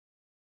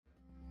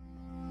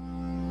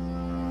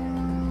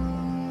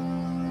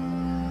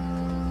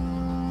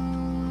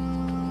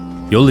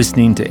You're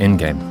listening to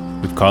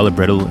Endgame with Kyla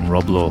Brettle and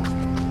Rob Law,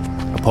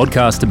 a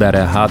podcast about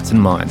our hearts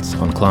and minds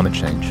on climate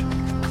change.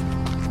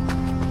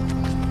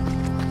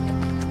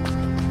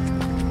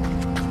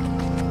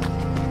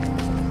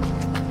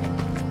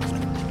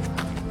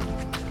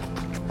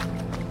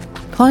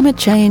 Climate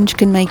change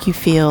can make you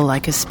feel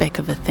like a speck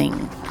of a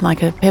thing,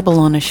 like a pebble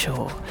on a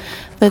shore,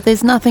 that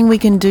there's nothing we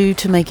can do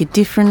to make a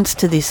difference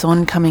to this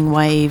oncoming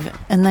wave,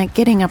 and that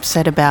getting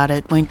upset about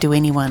it won't do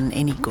anyone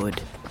any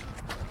good.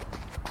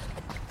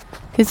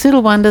 It's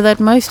little wonder that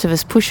most of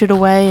us push it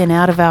away and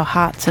out of our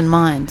hearts and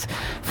minds,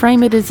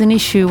 frame it as an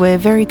issue we're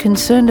very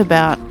concerned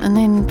about, and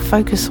then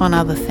focus on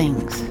other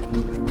things.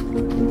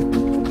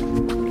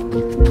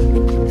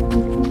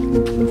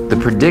 The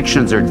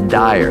predictions are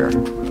dire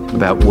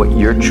about what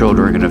your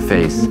children are going to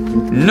face.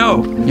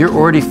 No! You're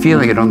already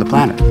feeling it on the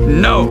planet.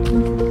 No!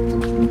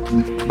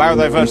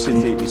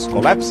 Biodiversity is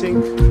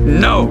collapsing.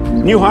 No!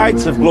 New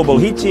heights of global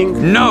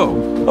heating.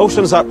 No!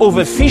 Oceans are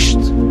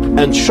overfished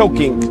and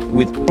choking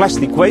with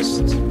plastic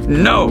waste.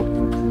 No!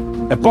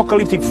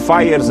 Apocalyptic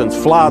fires and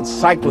floods,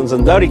 cyclones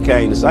and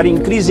hurricanes are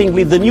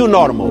increasingly the new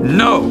normal.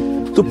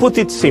 No! To put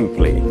it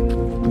simply,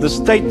 the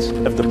state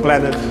of the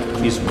planet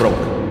is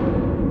broken.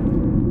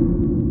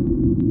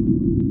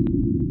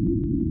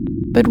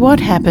 But what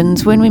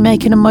happens when we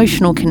make an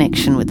emotional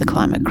connection with the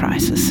climate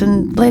crisis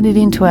and let it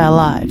into our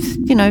lives?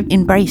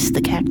 Embrace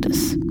the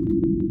cactus.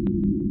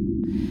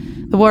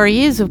 The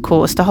worry is, of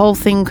course, the whole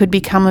thing could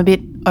become a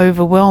bit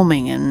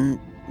overwhelming and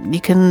you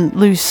can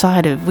lose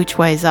sight of which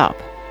way's up.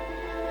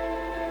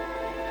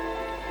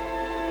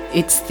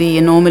 It's the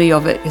enormity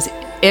of it, is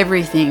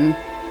everything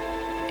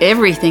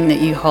that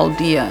you hold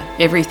dear,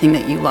 everything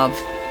that you love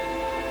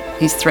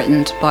is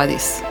threatened by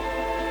this.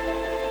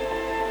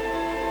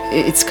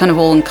 It's kind of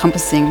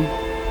all-encompassing.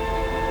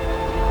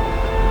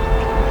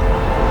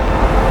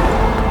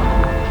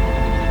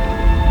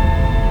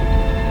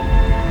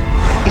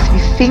 If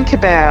you think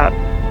about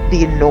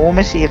the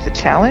enormity of the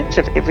challenge,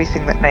 of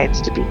everything that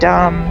needs to be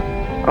done,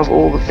 of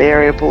all the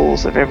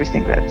variables, of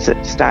everything that's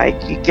at stake,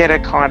 you get a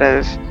kind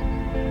of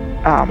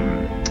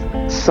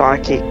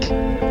psychic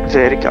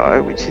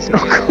vertigo, which is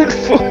not good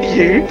for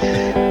you.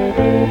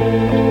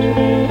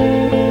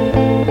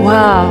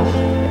 Wow.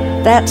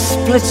 That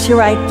splits you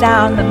right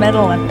down the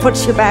middle and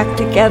puts you back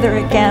together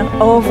again,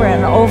 over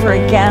and over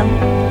again,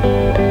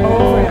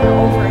 over and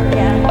over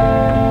again.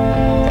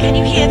 Can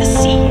you hear the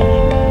sea?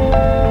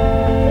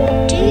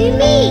 What do you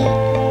mean?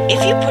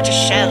 If you put a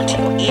shell to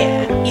your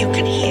ear, you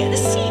can hear the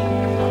sea.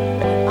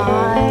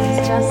 I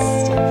was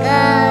just a girl,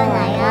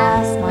 I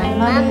asked my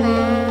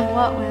mama,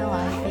 what will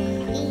I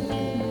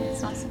be?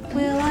 So I said,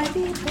 will I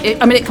be?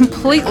 It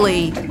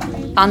completely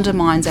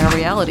undermines our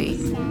reality.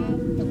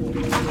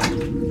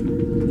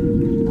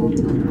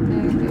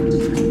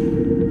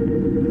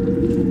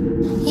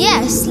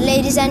 Yes,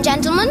 ladies and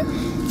gentlemen,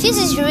 this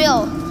is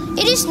real.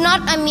 It is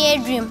not a mere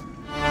dream.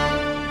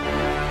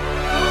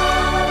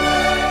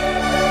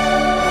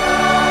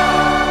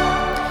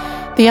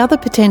 The other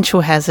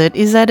potential hazard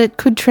is that it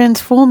could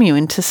transform you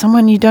into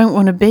someone you don't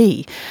want to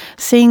be.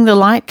 Seeing the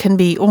light can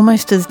be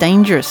almost as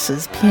dangerous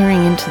as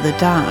peering into the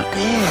dark.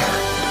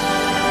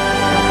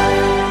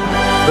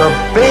 The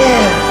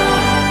bear!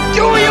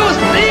 Do you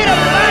see the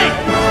light?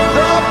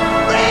 The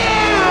bear!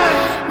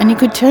 And you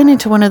could turn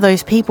into one of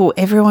those people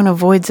everyone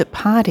avoids at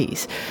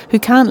parties, who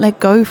can't let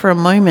go for a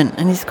moment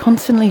and is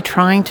constantly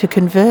trying to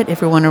convert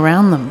everyone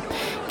around them,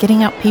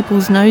 getting up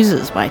people's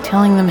noses by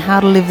telling them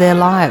how to live their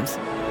lives.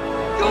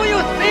 Do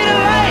you see the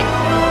light?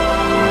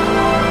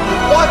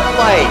 What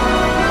light?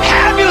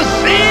 Have you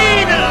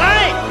seen the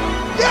light?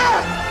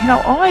 Yes!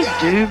 I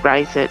do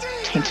raise it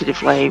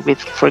tentatively with,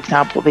 for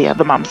example, the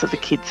other mums of the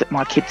kids at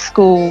my kids'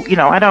 school.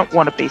 I don't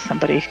want to be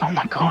somebody, oh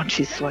my God,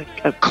 she's like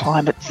a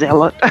climate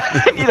zealot,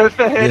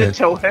 for her to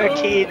tell her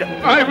kid.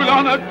 I will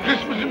honour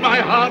Christmas in my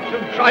heart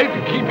and try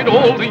to keep it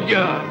all the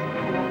year.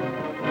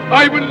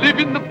 I will live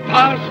in the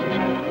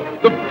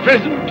past, the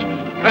present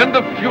and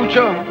the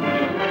future.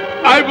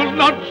 I will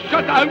not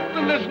shut out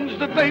the lessons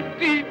that they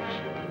teach.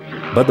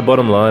 But the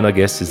bottom line, I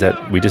guess, is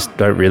that we just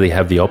don't really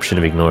have the option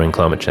of ignoring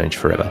climate change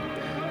forever.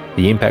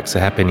 The impacts are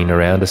happening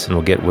around us and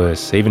will get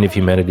worse, even if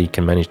humanity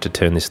can manage to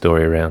turn this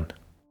story around.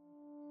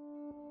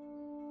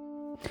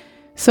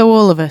 So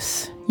all of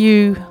us,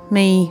 you,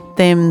 me,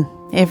 them,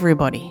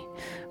 everybody,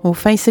 will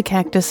face a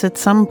cactus at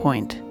some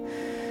point.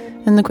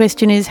 And the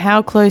question is,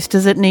 how close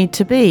does it need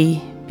to be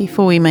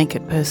before we make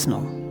it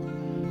personal?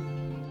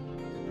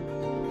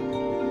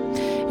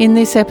 In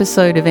this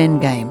episode of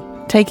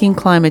Endgame, taking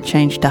climate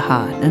change to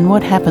heart and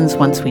what happens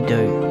once we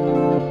do.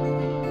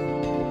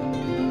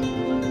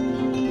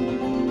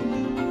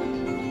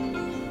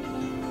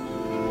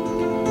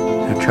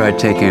 Try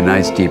taking a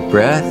nice deep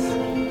breath.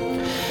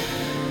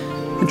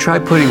 And try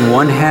putting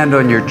one hand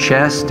on your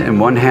chest and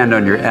one hand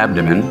on your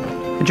abdomen.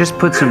 And just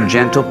put some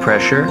gentle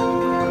pressure.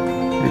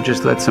 And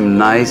just let some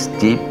nice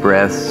deep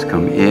breaths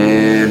come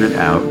in and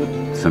out.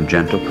 Some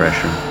gentle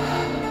pressure.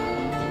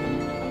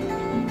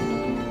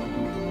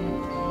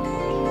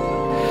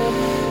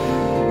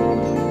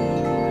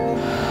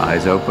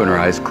 Eyes open or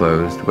eyes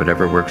closed,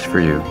 whatever works for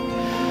you.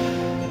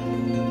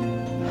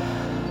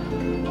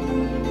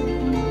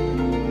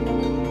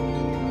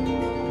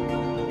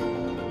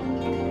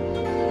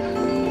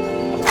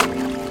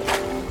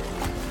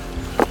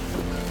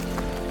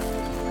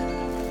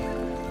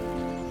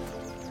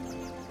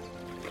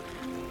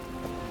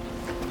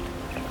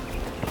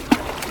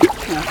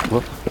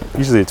 Well,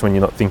 usually it's when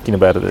you're not thinking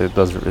about it that it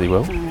does it really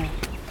well.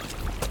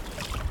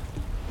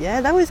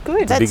 Yeah, that was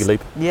good. It's a big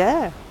leap.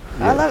 Yeah.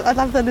 I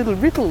love the little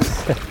ripples.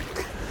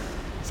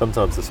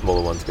 Sometimes the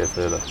smaller ones go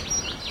further.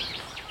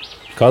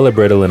 Kyla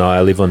Bredel and I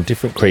live on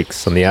different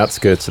creeks on the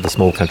outskirts of the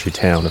small country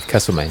town of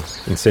Castlemaine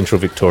in central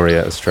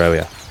Victoria,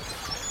 Australia.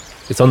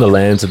 It's on the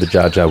lands of the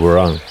Dja Dja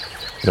Wurrung,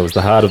 and it was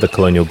the heart of the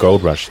colonial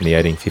gold rush in the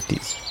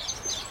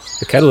 1850s.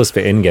 The catalyst for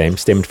Endgame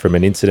stemmed from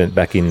an incident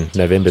back in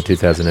November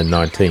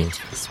 2019,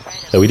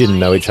 though we didn't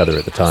know each other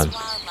at the time.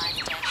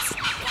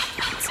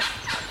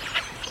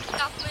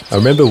 I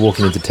remember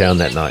walking into town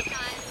that night.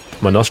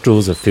 My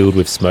nostrils are filled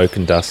with smoke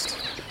and dust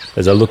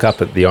as I look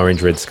up at the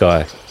orange-red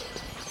sky,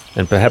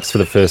 and perhaps for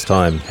the first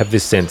time have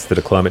this sense that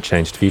a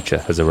climate-changed future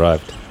has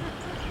arrived.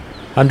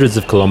 Hundreds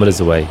of kilometres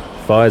away,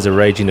 fires are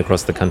raging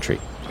across the country,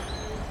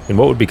 in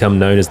what would become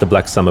known as the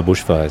Black Summer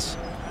bushfires,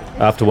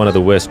 after one of the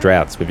worst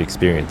droughts we've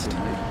experienced.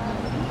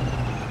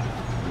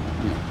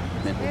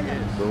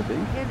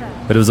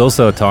 But it was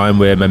also a time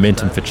where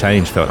momentum for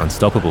change felt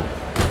unstoppable.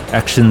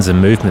 Actions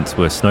and movements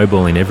were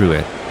snowballing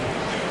everywhere.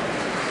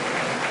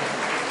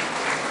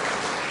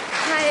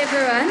 Hi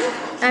everyone,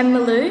 I'm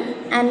Malou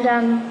and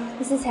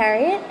this is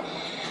Harriet,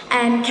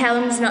 and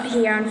Callum's not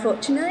here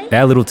unfortunately.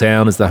 Our little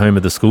town is the home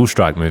of the school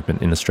strike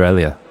movement in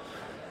Australia.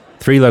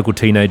 3 local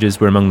teenagers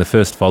were among the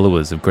first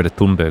followers of Greta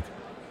Thunberg.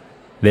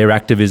 Their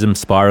activism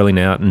spiralling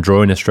out and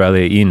drawing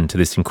Australia into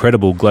this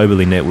incredible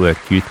globally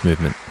networked youth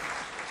movement.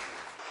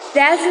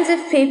 Thousands of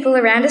people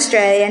around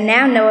Australia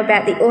now know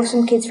about the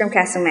awesome kids from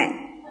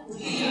Castlemaine.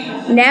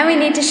 Now we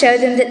need to show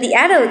them that the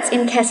adults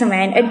in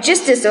Castlemaine are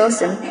just as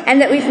awesome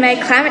and that we've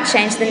made climate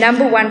change the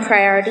 #1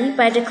 priority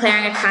by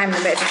declaring a climate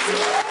emergency.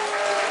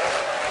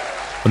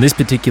 On this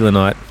particular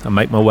night, I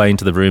make my way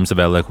into the rooms of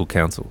our local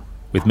council,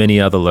 with many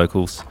other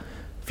locals,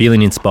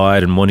 feeling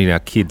inspired and wanting our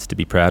kids to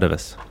be proud of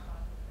us.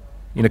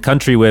 In a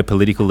country where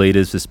political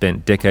leaders have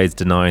spent decades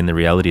denying the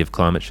reality of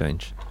climate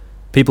change,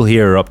 people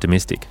here are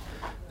optimistic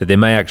that there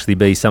may actually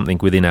be something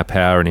within our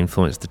power and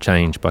influence to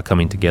change by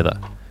coming together,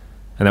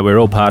 and that we're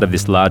all part of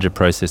this larger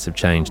process of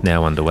change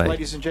now underway.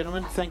 Ladies and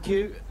gentlemen, thank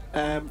you.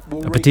 A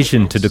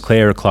petition to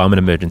declare a climate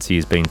emergency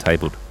is being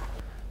tabled.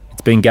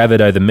 It's been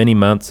gathered over many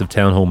months of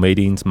town hall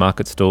meetings,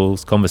 market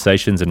stalls,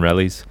 conversations and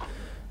rallies,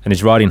 and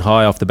is riding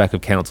high off the back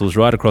of councils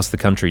right across the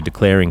country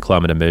declaring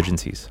climate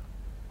emergencies.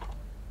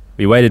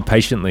 We waited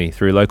patiently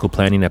through local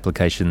planning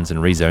applications and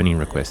rezoning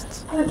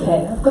requests.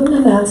 Okay, I've got an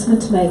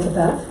announcement to make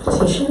about the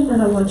petition,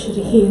 and I want you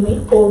to hear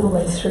me all the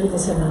way through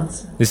this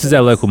announcement. This is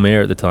our local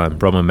mayor at the time,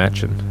 Bronwyn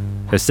Machen,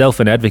 herself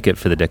an advocate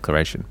for the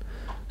declaration,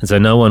 and so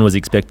no one was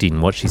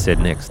expecting what she said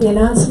next. The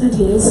announcement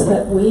is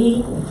that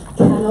we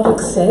cannot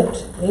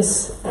accept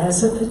this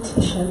as a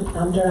petition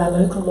under our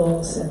local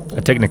laws. A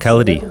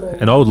technicality,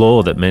 an old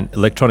law that meant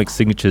electronic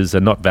signatures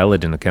are not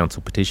valid in a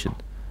council petition.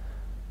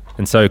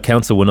 And so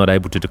council were not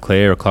able to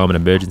declare a climate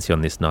emergency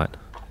on this night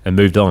and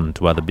moved on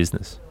to other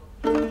business.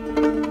 I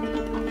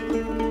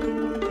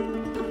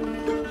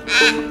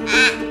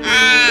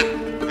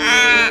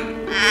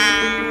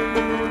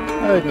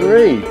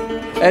agree.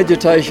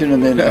 Agitation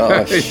and then,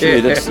 oh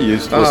shit, it's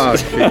useless. Oh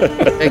shit,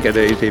 take it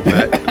easy,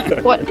 mate.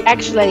 What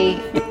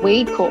actually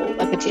we call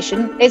a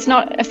petition is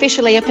not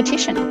officially a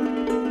petition.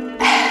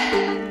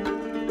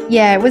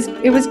 Yeah, it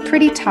was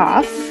pretty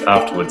tough.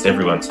 Afterwards,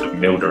 everyone sort of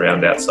milled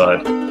around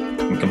outside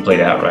in complete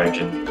outrage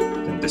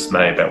and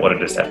dismay about what had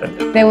just happened.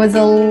 There was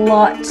a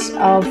lot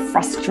of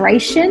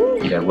frustration.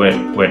 You know,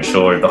 weren't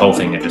sure if the whole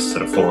thing had just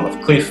sort of fallen off a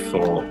cliff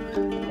or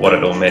what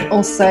it all meant.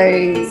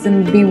 Also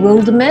some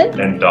bewilderment.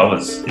 And I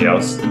was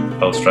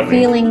struggling.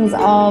 Feelings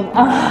of,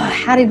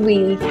 how did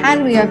we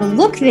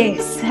overlook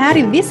this? How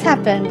did this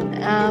happen?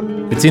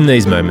 It's in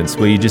these moments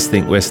where you just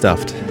think we're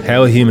stuffed.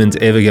 How are humans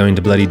ever going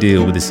to bloody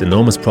deal with this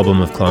enormous problem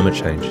of climate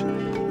change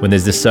when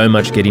there's just so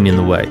much getting in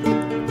the way?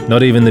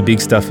 Not even the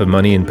big stuff of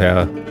money and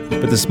power,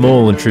 but the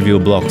small and trivial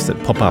blocks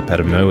that pop up out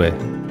of nowhere.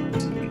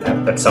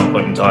 At some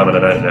point in time, and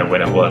I don't know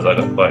when it was, I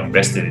got quite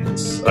invested in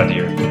this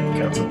idea of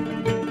council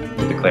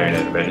declaring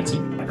an emergency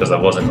because I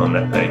wasn't on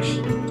that page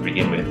to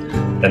begin with.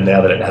 And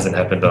now that it hasn't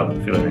happened,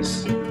 I'm feeling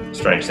this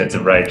strange sense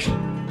of rage.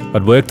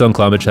 I'd worked on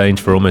climate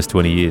change for almost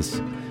 20 years.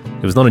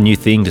 It was not a new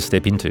thing to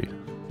step into.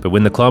 But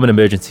when the climate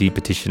emergency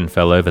petition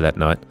fell over that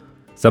night,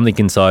 something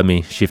inside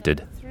me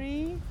shifted.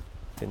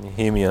 Can you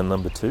hear me on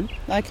number 2?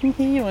 I can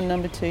hear you on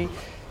number 2.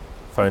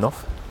 Phone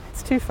off?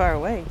 It's too far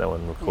away. No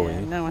one will call you.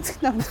 No one's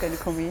going to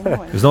call me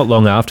anyway. It was not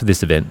long after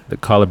this event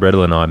that Kyla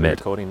Bredel and I met.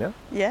 Recording now?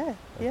 Yeah.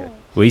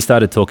 We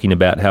started talking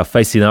about how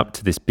facing up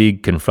to this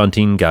big,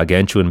 confronting,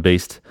 gargantuan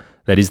beast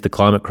that is the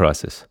climate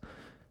crisis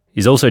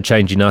is also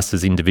changing us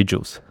as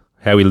individuals,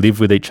 how we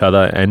live with each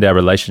other and our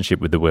relationship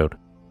with the world.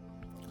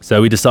 So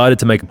we decided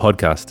to make a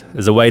podcast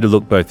as a way to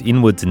look both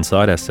inwards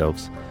inside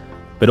ourselves,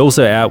 but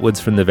also outwards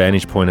from the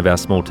vantage point of our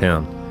small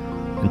town,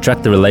 and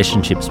track the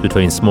relationships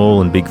between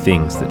small and big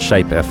things that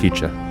shape our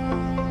future.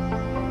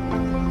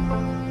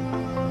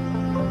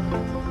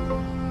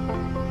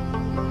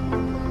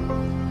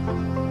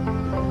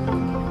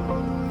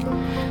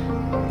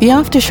 The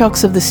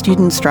aftershocks of the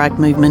student strike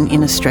movement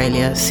in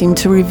Australia seem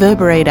to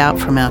reverberate out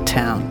from our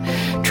town,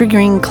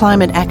 triggering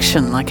climate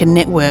action like a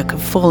network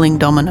of falling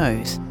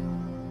dominoes.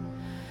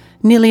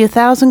 Nearly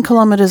 1,000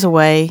 kilometres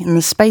away, in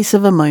the space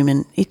of a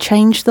moment, it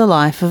changed the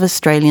life of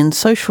Australian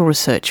social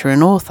researcher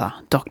and author,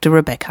 Dr.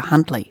 Rebecca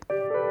Huntley.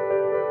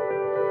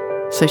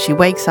 So she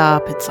wakes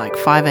up, it's like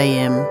 5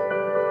 a.m.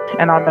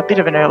 And I'm a bit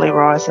of an early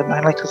riser,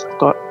 mainly because I've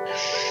got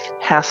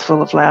a house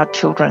full of loud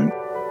children.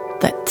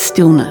 That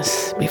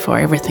stillness before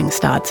everything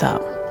starts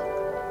up.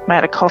 I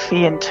had a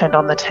coffee and turned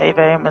on the TV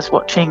and was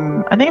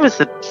watching, I think it was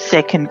the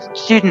second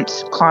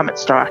students' climate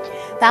strike.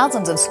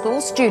 Thousands of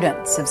school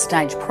students have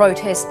staged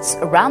protests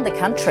around the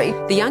country.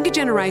 The younger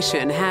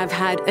generation have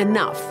had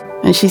enough.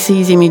 And she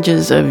sees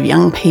images of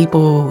young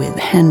people with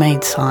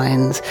handmade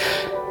signs,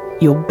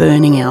 "You're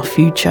burning our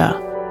future."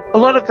 A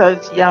lot of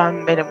those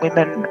young men and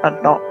women are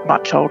not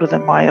much older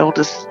than my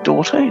eldest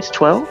daughter, who's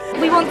 12.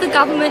 We want the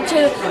government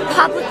to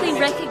publicly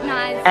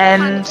recognise...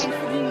 And,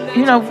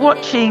 you know,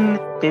 watching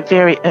their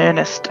very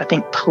earnest, I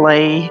think,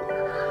 plea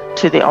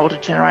to the older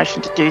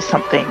generation to do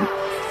something.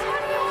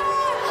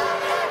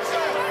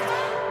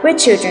 We're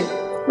children.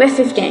 We're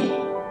 15.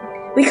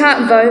 We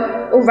can't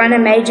vote or run a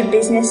major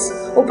business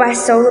or buy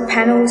solar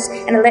panels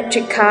and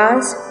electric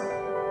cars.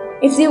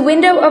 If the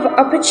window of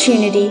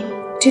opportunity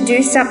to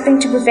do something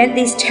to prevent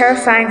these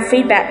terrifying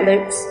feedback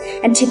loops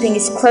and tipping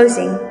is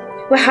closing,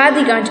 we're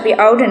hardly going to be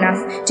old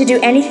enough to do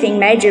anything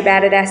major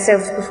about it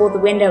ourselves before the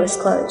window is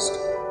closed.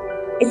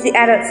 It's the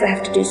adults that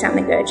have to do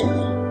something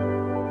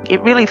urgently.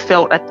 It really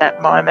felt at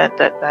that moment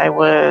that they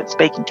were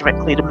speaking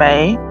directly to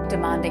me.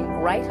 Demanding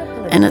greater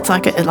political... And it's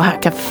like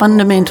a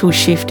fundamental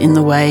shift in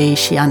the way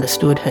she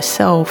understood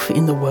herself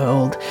in the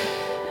world.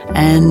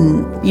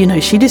 And, you know,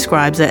 she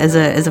describes it as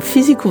a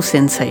physical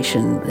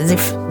sensation, as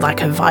if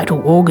like her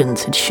vital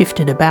organs had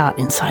shifted about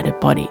inside her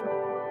body.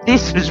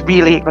 This was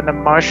really an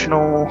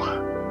emotional,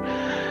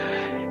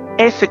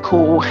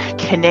 ethical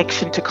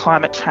connection to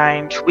climate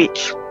change,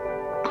 which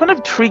kind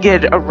of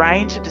triggered a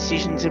range of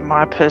decisions in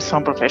my personal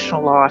and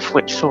professional life,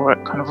 which saw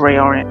it kind of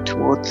reorient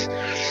towards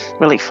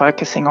really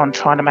focusing on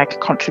trying to make a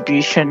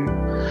contribution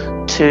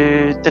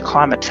to the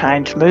climate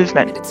change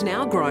movement. It's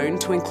now grown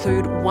to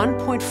include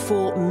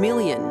 1.4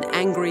 million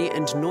angry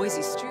and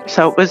noisy students.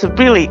 So it was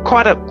really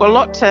quite a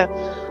lot to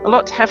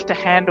have to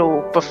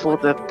handle before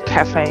the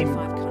caffeine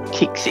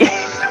kicks in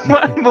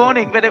one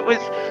morning, but it was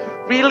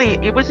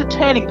a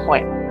turning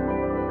point.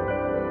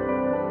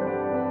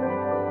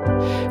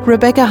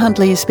 Rebecca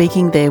Huntley is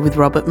speaking there with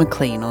Robert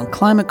McLean on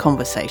Climate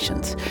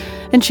Conversations,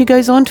 and she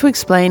goes on to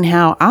explain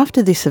how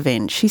after this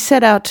event she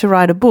set out to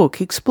write a book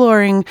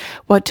exploring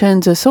what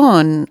turns us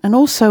on and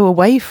also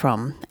away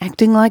from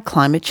acting like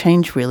climate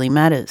change really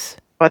matters.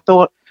 I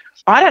thought,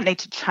 I don't need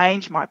to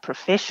change my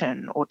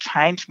profession or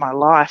change my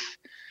life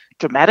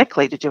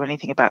dramatically to do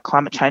anything about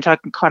climate change. I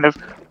can kind of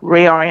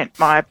reorient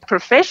my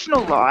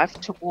professional life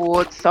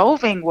towards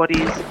solving what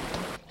is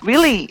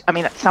really, I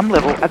mean, at some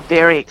level, a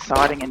very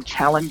exciting and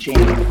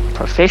challenging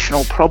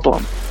professional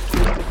problem,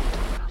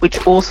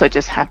 which also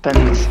just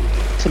happens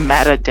to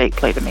matter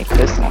deeply to me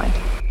personally.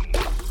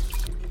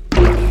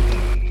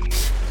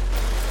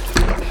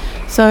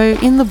 So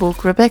in the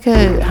book,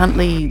 Rebecca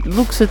Huntley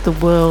looks at the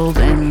world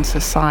and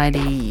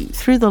society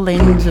through the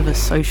lens of a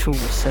social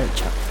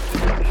researcher.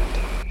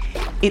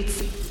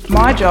 It's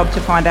my job to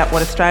find out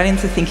what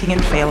Australians are thinking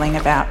and feeling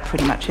about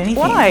pretty much anything.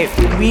 What I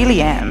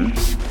really am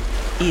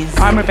is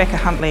I'm Rebecca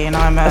Huntley and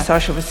I'm a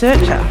social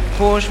researcher.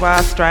 Bourgeois,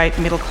 straight,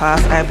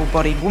 middle-class,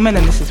 able-bodied woman,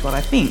 and this is what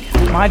I think.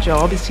 My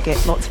job is to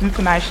get lots of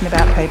information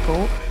about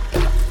people,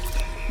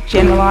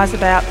 generalise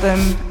about them,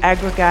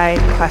 aggregate,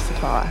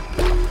 classify.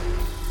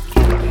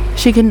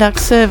 She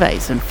conducts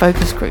surveys and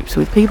focus groups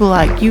with people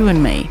like you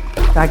and me.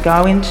 I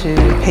go into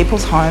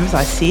people's homes,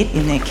 I sit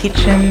in their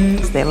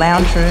kitchens, their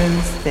lounge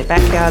rooms, their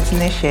backyards and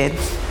their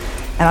sheds,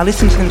 and I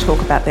listen to them talk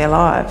about their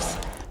lives.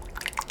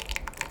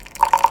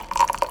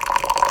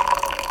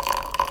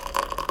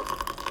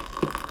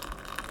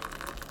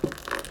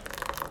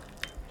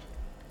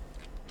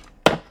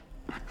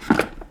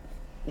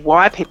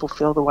 Why people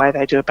feel the way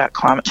they do about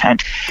climate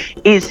change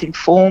is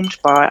informed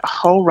by a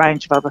whole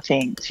range of other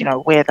things, you know,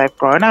 where they've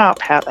grown up,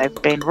 how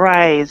they've been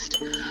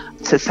raised,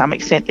 to some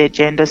extent their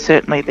gender,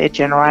 certainly their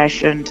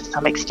generation, to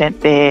some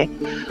extent their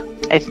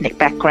ethnic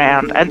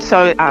background. And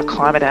so our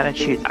climate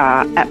attitudes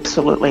are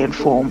absolutely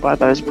informed by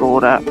those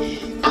broader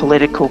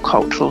political,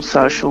 cultural,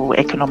 social,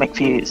 economic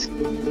views.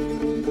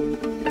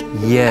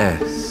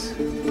 Yes.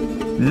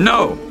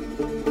 No.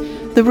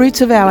 The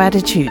roots of our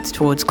attitudes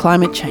towards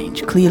climate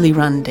change clearly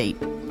run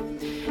deep.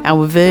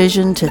 Our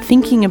aversion to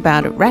thinking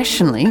about it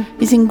rationally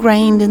is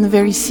ingrained in the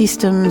very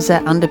systems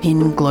that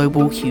underpin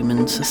global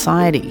human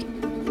society.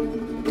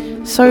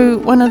 So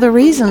one of the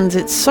reasons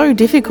it's so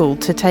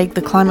difficult to take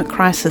the climate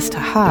crisis to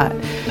heart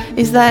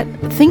is that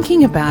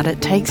thinking about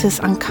it takes us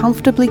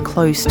uncomfortably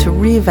close to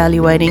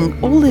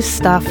reevaluating all this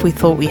stuff we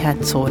thought we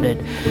had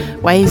sorted.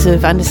 Ways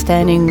of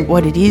understanding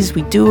what it is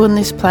we do on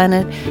this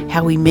planet,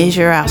 how we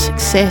measure our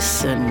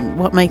success, and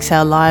what makes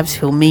our lives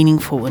feel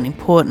meaningful and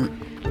important.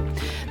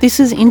 This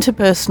is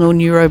interpersonal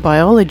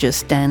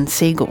neurobiologist Dan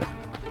Siegel.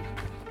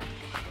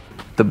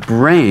 The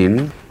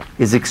brain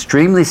is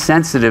extremely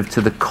sensitive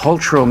to the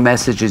cultural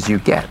messages you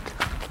get.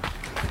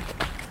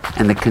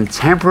 And the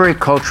contemporary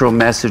cultural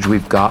message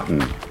we've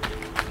gotten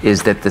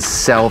is that the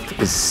self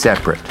is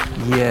separate.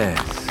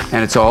 Yes.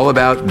 And it's all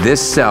about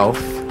this self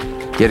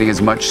getting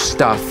as much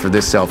stuff for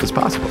this self as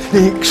possible.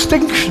 The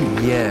extinction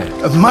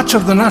of much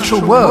of the natural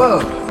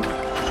world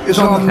is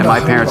on. And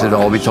my parents had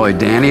always told me,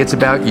 Danny, it's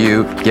about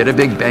you. Get a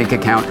big bank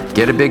account,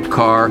 get a big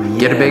car,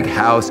 get a big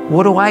house.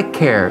 What do I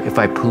care if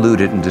I pollute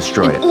it and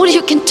destroy it? All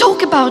you can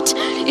talk about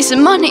is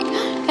money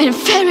and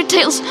fairy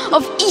tales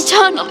of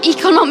eternal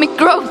economic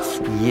growth.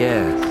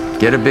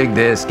 Yes. Get a big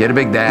this, get a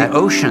big that. The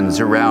oceans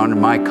around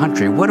my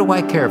country, what do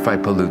I care if I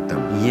pollute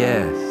them?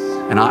 Yes.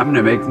 And I'm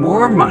going to make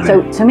more money.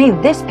 So to me,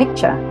 this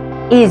picture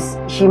is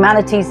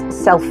humanity's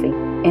selfie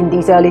in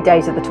these early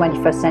days of the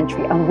 21st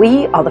century, and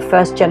we are the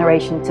first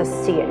generation to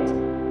see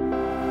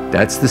it.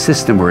 That's the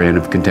system we're in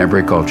of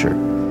contemporary culture.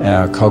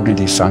 Our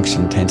cognitive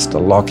function tends to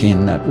lock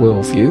in that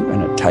worldview,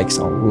 and it takes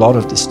a lot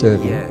of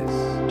disturbing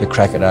to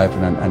crack it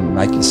open and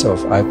make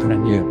yourself open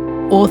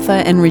anew.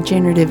 Author and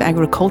regenerative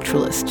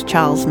agriculturalist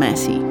Charles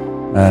Massey.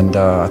 And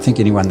I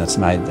think anyone that's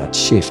made that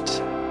shift,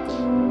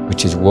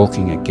 which is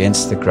walking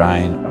against the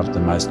grain of the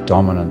most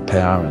dominant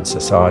power in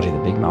society, the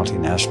big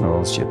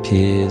multinationals, your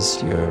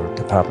peers, your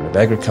Department of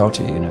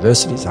Agriculture, your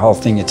universities, the whole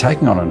thing, you're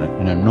taking on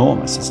an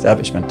enormous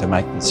establishment to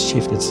make this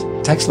shift.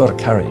 It takes a lot of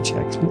courage,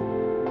 actually.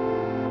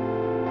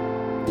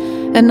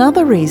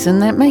 Another reason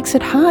that makes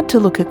it hard to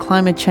look at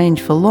climate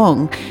change for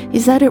long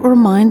is that it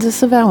reminds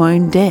us of our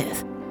own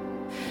death.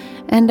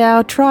 And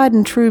our tried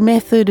and true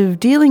method of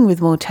dealing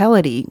with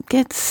mortality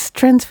gets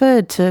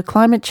transferred to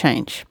climate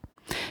change.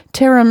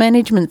 Terror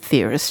management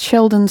theorist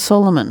Sheldon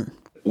Solomon.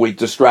 We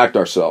distract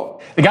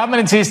ourselves. The government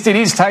insists it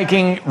is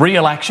taking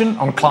real action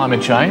on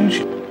climate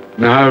change.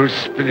 Now,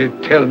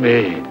 Spirit, tell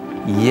me.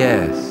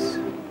 Yes.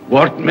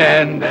 What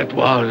man that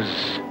was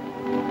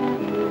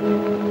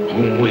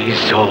whom we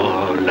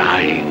saw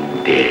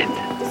lying dead.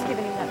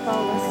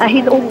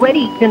 He's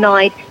already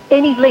denied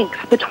any links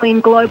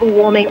between global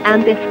warming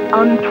and this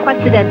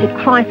unprecedented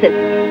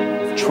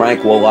crisis.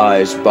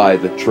 Tranquilized by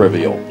the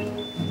trivial.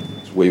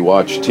 We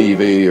watch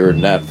TV or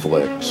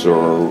Netflix,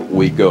 or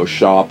we go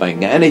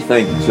shopping,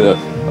 anything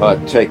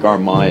to take our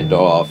mind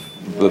off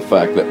the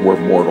fact that we're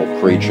mortal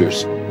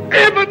creatures.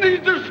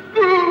 Ebenezer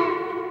Scrooge!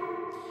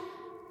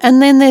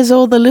 And then there's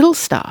all the little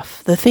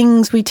stuff, the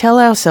things we tell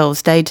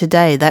ourselves day to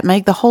day that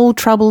make the whole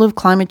trouble of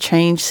climate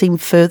change seem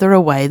further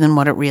away than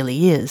what it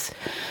really is.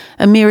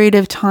 A myriad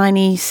of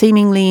tiny,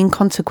 seemingly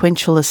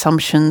inconsequential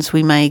assumptions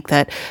we make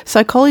that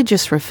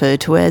psychologists refer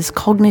to as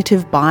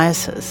cognitive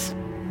biases.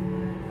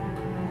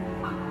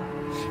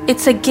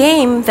 It's a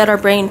game that our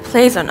brain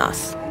plays on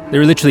us.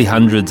 There are literally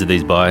hundreds of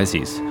these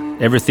biases.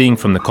 Everything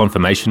from the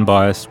confirmation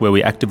bias, where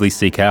we actively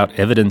seek out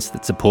evidence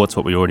that supports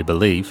what we already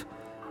believe,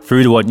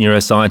 through to what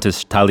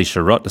neuroscientist Tali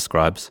Sharot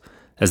describes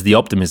as the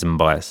optimism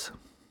bias.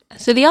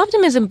 So the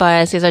optimism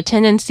bias is our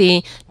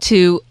tendency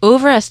to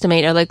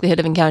overestimate our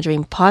likelihood of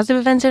encountering positive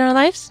events in our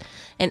lives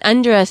and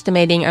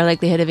underestimating our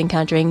likelihood of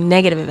encountering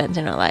negative events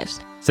in our lives.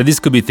 So this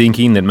could be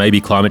thinking that maybe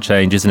climate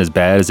change isn't as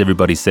bad as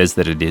everybody says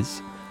that it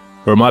is.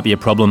 Or it might be a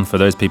problem for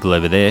those people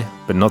over there,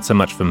 but not so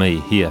much for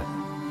me here.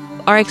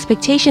 Our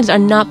expectations are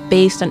not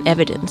based on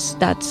evidence.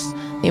 That's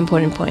the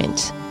important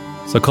point.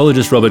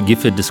 Psychologist Robert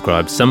Gifford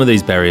describes some of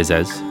these barriers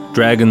as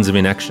dragons of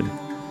inaction,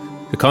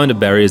 the kind of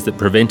barriers that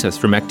prevent us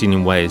from acting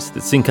in ways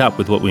that sync up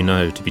with what we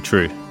know to be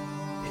true.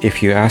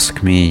 If you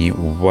ask me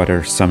what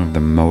are some of the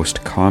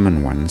most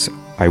common ones,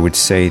 I would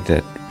say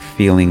that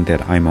feeling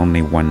that I'm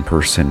only one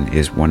person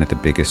is one of the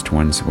biggest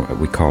ones.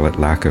 We call it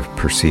lack of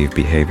perceived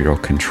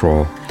behavioral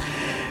control.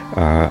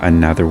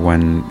 Another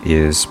one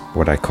is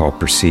what I call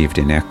perceived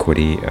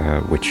inequity,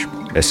 which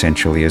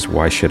essentially is,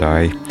 why should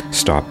I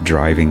stop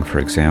driving, for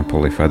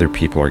example, if other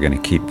people are going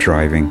to keep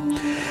driving?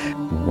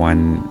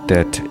 One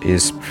that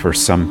is, for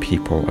some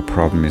people, a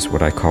problem is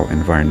what I call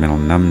environmental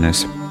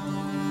numbness,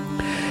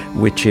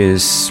 which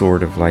is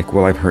sort of like,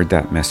 well, I've heard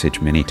that message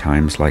many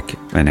times, like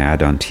an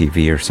ad on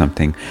TV or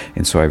something,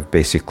 and so I've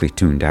basically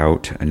tuned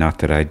out. Not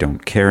that I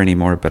don't care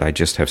anymore, but I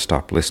just have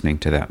stopped listening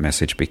to that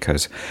message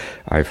because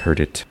I've heard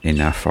it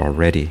enough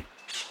already.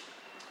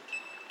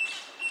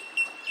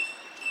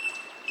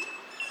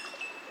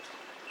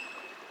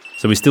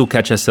 So we still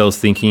catch ourselves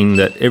thinking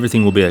that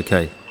everything will be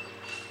okay.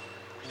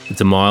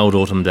 It's a mild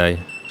autumn day.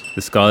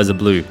 The skies are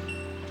blue.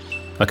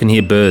 I can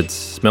hear birds,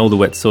 smell the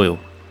wet soil,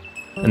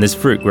 and there's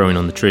fruit growing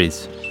on the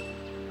trees.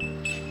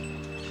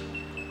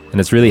 And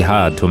it's really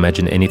hard to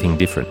imagine anything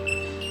different.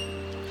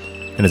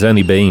 And it's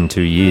only been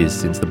 2 years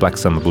since the Black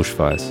Summer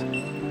bushfires.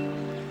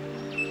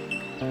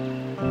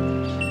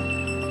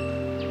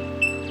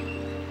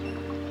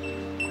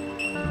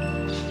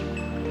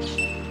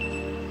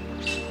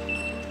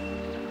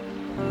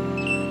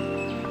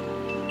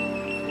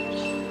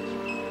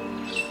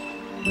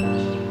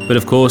 But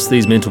of course,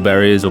 these mental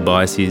barriers or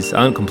biases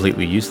aren't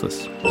completely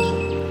useless.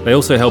 They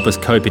also help us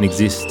cope and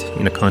exist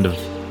in a kind of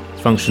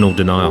functional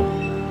denial.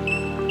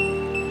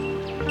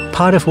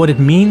 Part of what it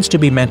means to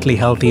be mentally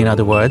healthy, in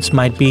other words,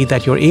 might be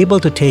that you're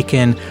able to take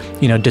in,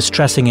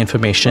 distressing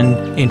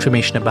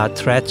information about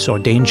threats or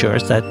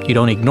dangers, that you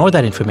don't ignore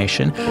that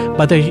information,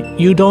 but that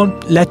you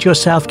don't let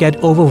yourself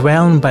get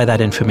overwhelmed by that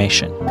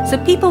information.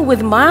 So people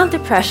with mild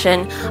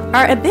depression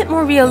are a bit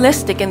more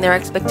realistic in their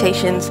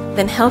expectations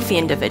than healthy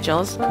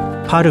individuals.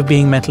 Part of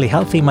being mentally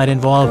healthy might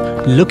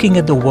involve looking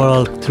at the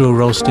world through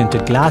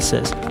rose-tinted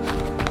glasses.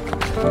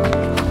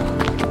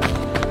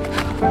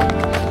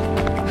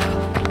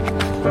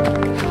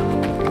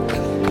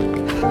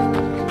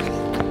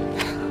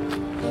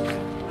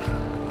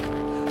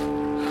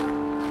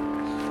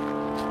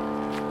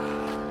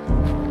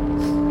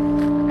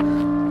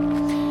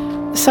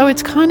 So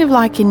it's kind of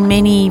like in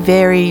many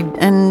varied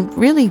and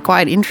really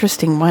quite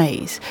interesting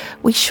ways,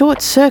 we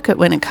short-circuit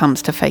when it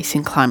comes to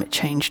facing climate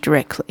change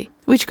directly,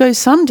 which goes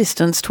some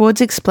distance towards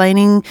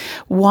explaining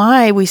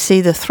why we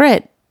see the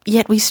threat,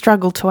 yet we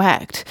struggle to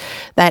act.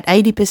 That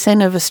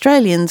 80% of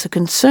Australians are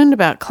concerned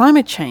about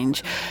climate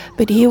change,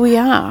 but here we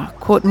are,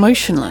 caught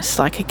motionless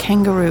like a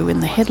kangaroo in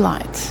the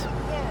headlights. Is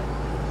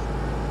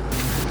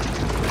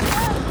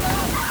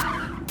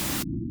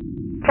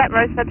that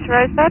Rosebud to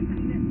Rosebud?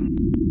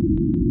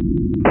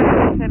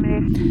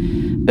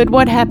 But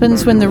what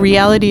happens when the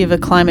reality of a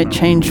climate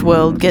change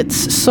world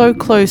gets so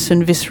close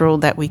and visceral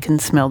that we can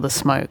smell the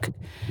smoke?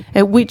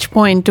 At which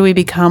point do we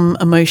become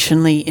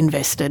emotionally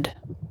invested?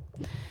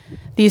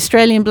 The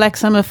Australian Black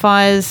Summer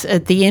fires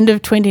at the end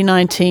of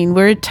 2019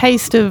 were a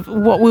taste of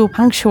what will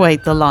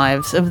punctuate the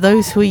lives of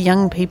those who are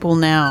young people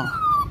now.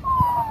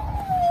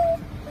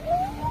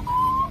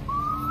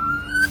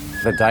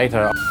 The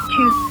data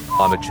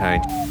climate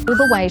change. All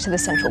the way to the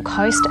Central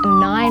Coast,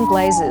 9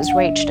 blazes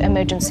reached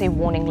emergency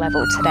warning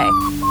level today.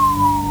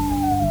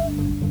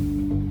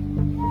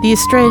 The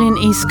Australian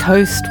East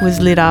Coast was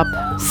lit up,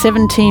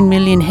 17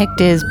 million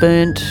hectares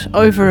burnt,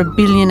 over 1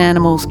 billion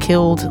animals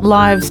killed,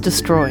 lives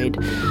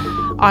destroyed.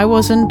 I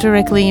wasn't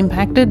directly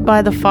impacted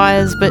by the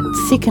fires, but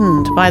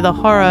sickened by the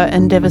horror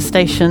and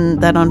devastation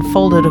that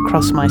unfolded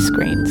across my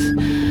screens.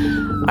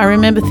 I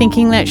remember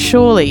thinking that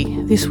surely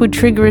this would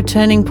trigger a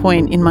turning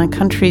point in my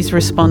country's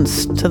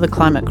response to the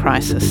climate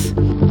crisis.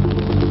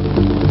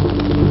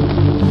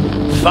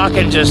 Fuck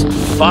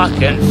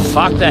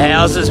the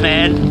houses,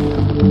 man.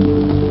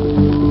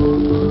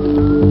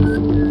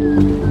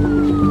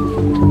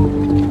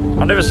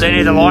 I've never seen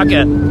anything like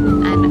it.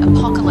 An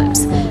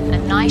apocalypse, a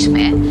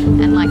nightmare,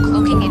 and like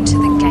looking into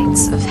the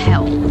gates of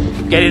hell.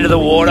 Get into the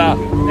water.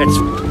 It's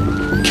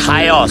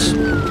chaos.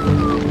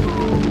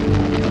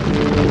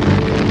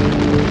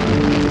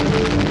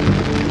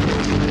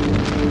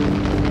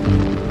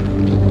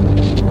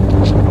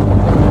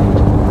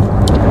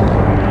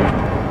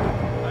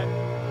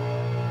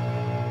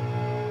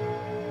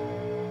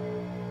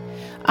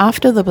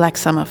 After the Black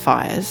Summer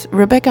fires,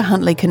 Rebecca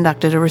Huntley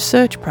conducted a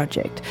research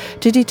project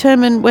to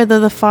determine whether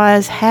the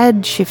fires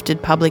had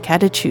shifted public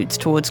attitudes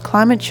towards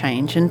climate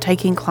change and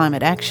taking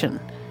climate action.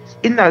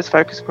 In those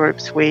focus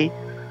groups, we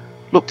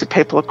looked at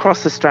people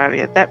across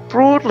Australia that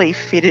broadly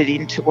fitted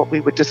into what we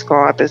would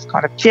describe as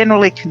kind of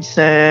generally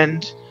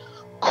concerned,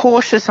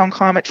 cautious on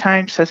climate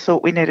change, so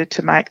thought we needed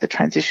to make the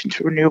transition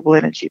to renewable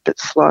energy but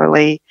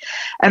slowly,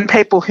 and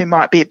people who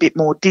might be a bit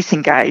more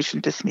disengaged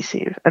and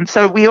dismissive. And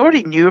so we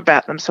already knew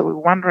about them, so we were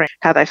wondering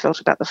how they felt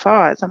about the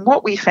fires. And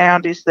what we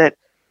found is that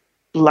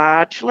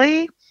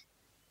largely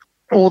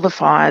all the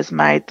fires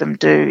made them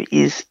do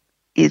is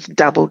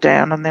double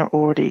down on their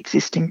already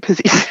existing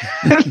position.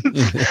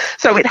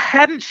 So it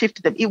hadn't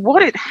shifted them.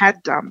 What it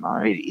had done,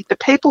 though, the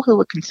people who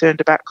were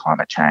concerned about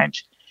climate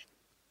change,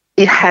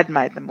 it had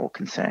made them more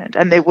concerned.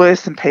 And there were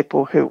some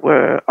people who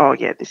were,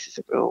 this is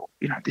a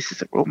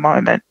real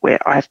moment where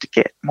I have to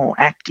get more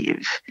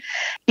active.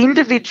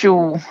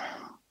 Individual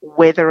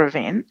weather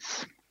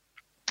events,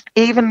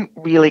 even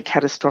really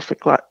catastrophic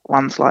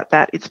ones like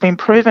that, it's been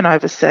proven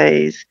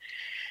overseas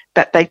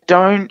that they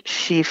don't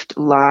shift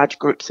large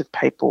groups of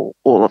people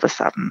all of a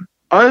sudden.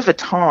 Over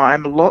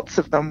time, lots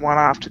of them, one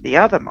after the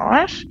other,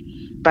 might,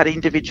 but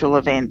individual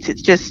events,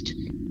 it's just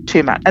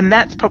too much. And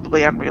that's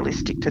probably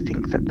unrealistic to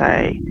think that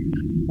they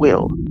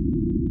will.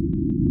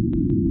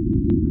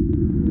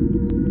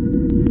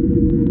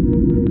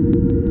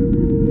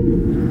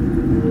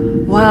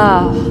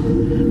 Wow,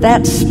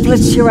 that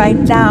splits you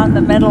right down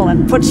the middle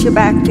and puts you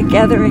back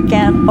together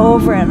again,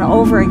 over and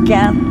over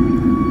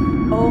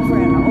again, over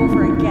and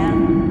over again.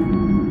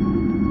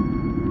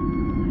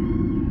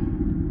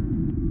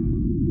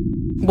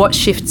 What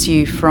shifts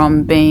you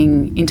from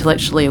being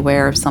intellectually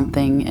aware of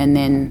something and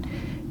then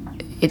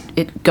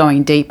it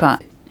going deeper?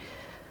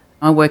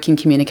 I work in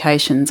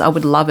communications. I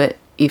would love it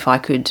if I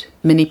could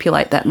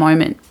manipulate that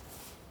moment.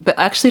 But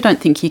I actually don't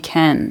think you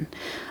can.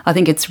 I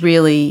think it's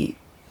really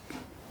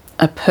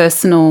a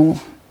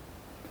personal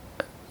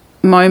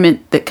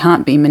moment that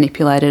can't be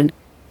manipulated.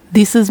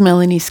 This is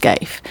Melanie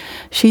Scaife.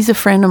 She's a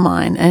friend of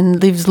mine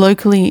and lives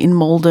locally in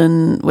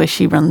Malden, where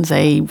she runs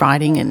a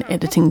writing and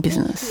editing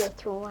business.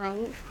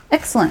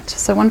 Excellent.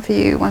 So one for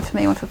you, one for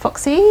me, one for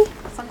Foxy.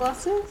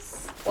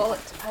 Sunglasses, wallet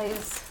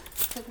pays.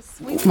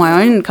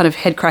 My own kind of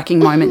head-cracking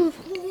moment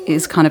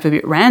is kind of a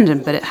bit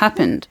random, but it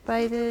happened.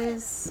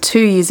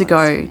 2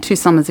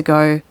 summers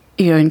ago,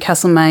 in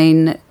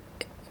Castlemaine,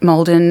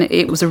 Malden,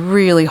 it was a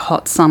really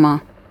hot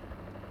summer,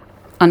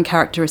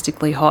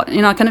 uncharacteristically hot.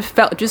 I kind of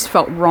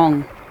felt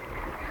wrong.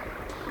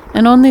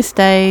 And on this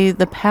day,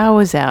 the power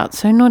was out,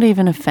 so not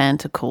even a fan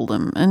to cool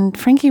them. And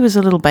Frankie was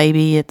a little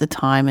baby at the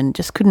time and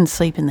just couldn't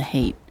sleep in the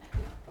heat.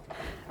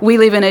 We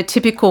live in a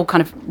typical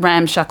kind of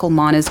ramshackle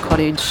miner's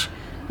cottage.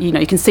 You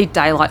can see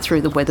daylight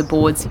through the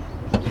weatherboards.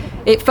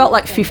 It felt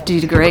like 50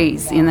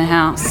 degrees in the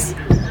house.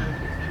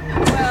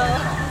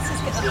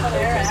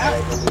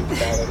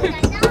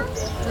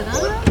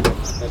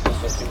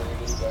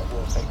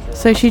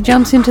 So she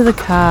jumps into the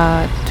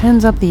car,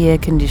 turns up the air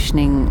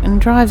conditioning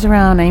and drives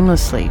around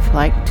aimlessly for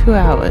like 2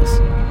 hours.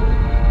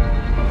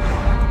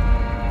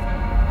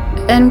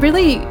 And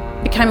really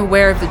became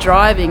aware of the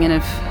driving and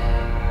of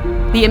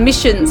the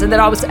emissions and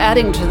that I was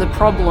adding to the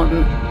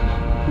problem.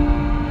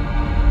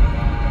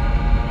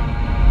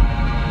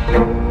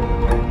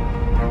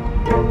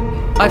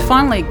 I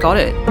finally got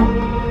it.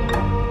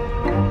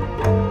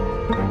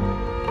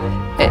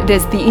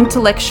 There's the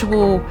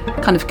intellectual,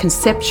 kind of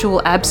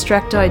conceptual,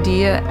 abstract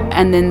idea,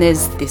 and then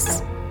there's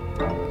this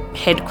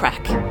head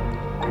crack,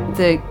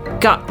 the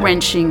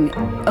gut-wrenching,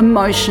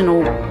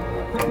 emotional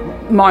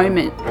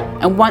moment.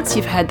 And once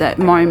you've had that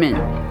moment,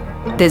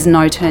 there's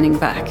no turning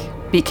back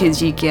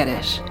because you get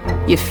it.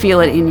 You feel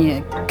it in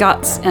your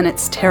guts and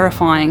it's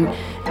terrifying.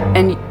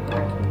 And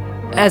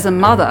as a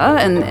mother,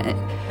 and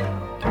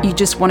you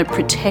just want to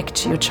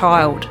protect your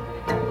child.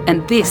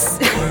 And this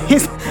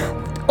is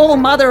all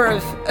mother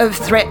of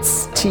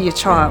threats to your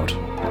child.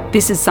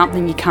 This is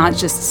something you can't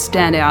just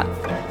stand out,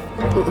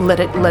 let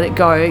it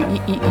go.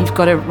 You've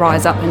got to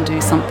rise up and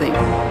do something.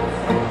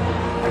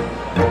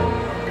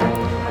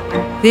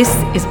 This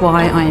is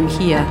why I am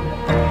here.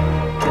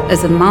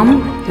 As a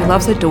mum who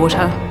loves her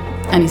daughter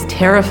and is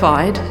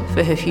terrified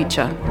for her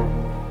future.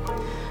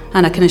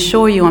 And I can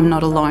assure you I'm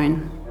not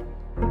alone.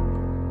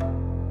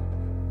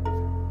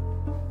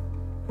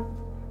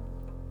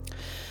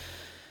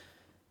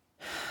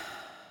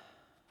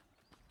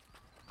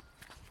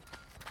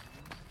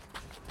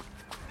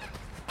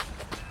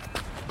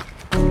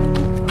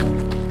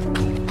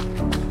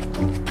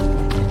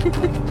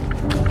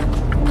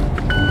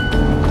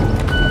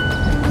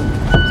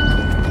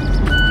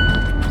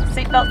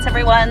 Seatbelts,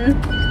 everyone.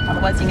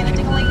 Otherwise you're going to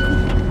dingling.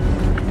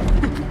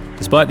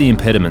 Despite the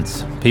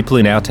impediments, people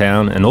in our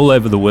town and all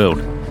over the world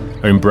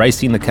are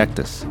embracing the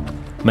cactus,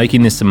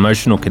 making this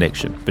emotional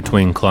connection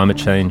between climate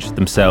change,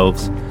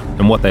 themselves,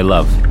 and what they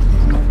love.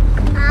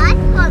 I've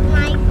got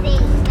my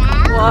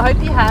seatbelt. Well, I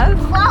hope you have.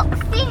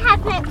 Foxy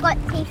hasn't got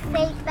his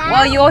seatbelt.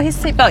 Well, you're his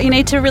seatbelt. You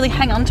need to really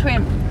hang on to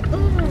him.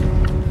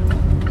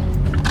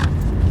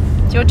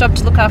 It's your job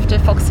to look after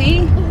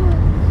Foxy.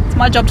 It's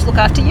my job to look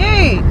after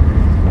you.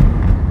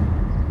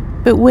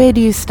 But where do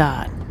you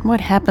start?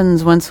 What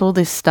happens once all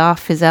this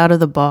stuff is out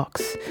of the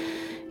box?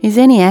 Is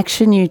any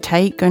action you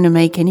take going to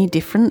make any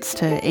difference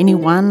to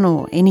anyone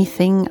or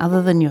anything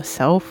other than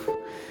yourself?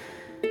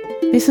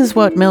 This is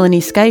what Melanie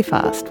Scaife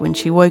asked when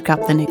she woke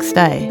up the next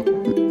day,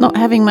 not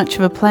having much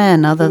of a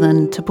plan other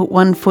than to put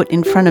one foot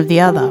in front of the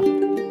other.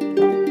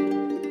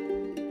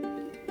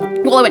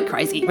 Well, I went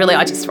crazy, really.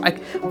 I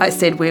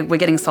said we're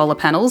getting solar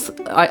panels.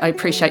 I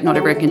appreciate not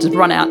everyone can just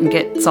run out and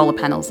get solar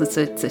panels. It's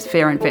a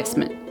fair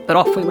investment. But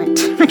off we went.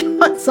 We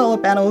got solar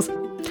panels.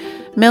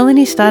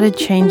 Melanie started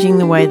changing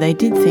the way they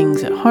did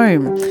things at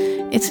home.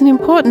 It's an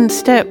important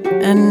step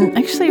and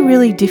actually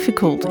really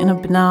difficult in a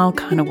banal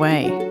kind of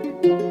way.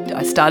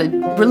 I started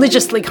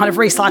religiously kind of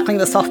recycling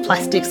the soft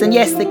plastics and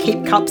yes, the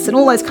keep cups and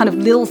all those kind of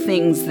little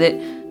things that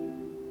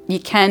you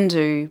can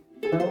do.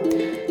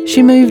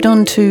 She moved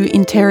on to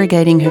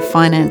interrogating her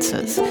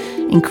finances,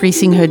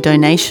 increasing her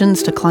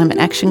donations to climate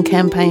action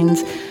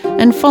campaigns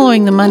and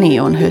following the money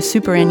on her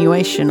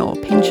superannuation or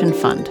pension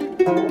fund.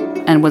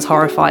 And was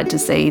horrified to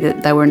see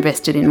that they were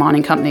invested in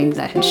mining companies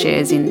that had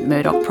shares in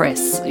Murdoch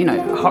Press.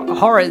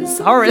 Horrors.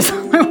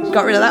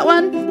 Got rid of that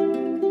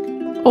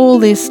one. All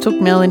this took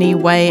Melanie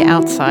way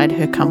outside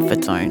her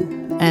comfort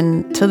zone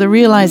and to the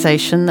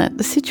realisation that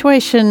the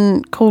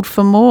situation called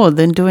for more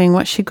than doing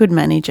what she could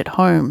manage at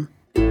home.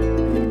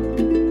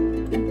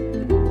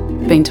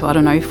 Been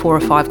to, 4 or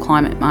 5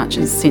 climate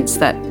marches since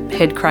that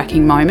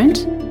head-cracking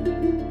moment.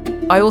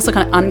 I also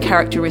kind of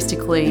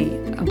uncharacteristically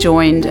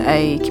joined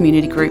a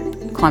community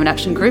group, climate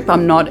action group.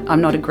 I'm not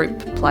a group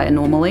player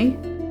normally.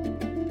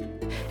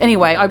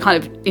 Anyway, I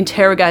kind of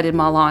interrogated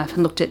my life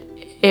and looked at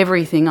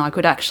everything I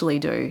could actually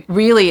do,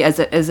 really as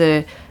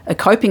a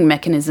coping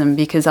mechanism,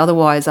 because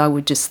otherwise I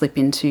would just slip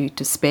into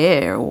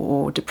despair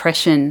or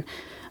depression.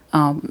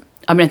 I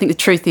think the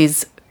truth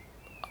is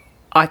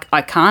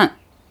I can't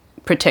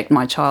protect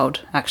my child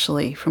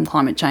actually from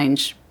climate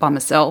change by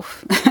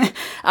myself,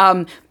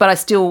 but I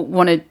still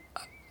want to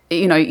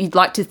You know, you'd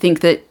like to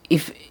think that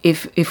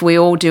if we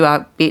all do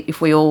our bit,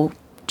 if we all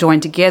join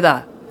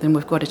together, then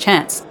we've got a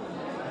chance.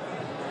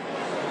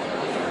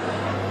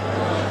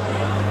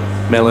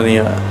 Melanie,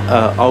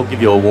 I'll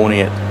give you a warning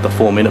at the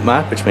 4-minute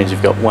mark, which means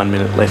you've got 1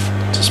 minute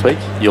left to speak.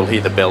 You'll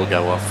hear the bell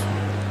go off.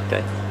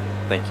 Okay,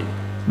 thank you.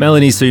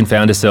 Melanie soon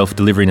found herself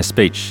delivering a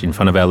speech in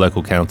front of our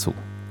local council.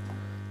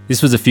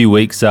 This was a few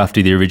weeks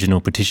after the original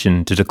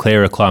petition to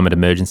declare a climate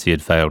emergency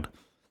had failed,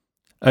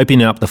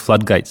 opening up the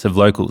floodgates of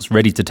locals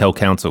ready to tell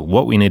council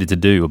what we needed to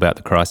do about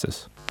the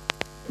crisis.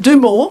 Do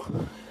more,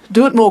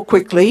 do it more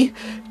quickly,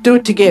 do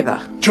it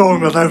together.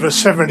 Join with over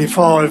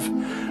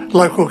 75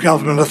 local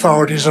government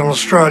authorities in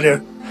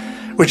Australia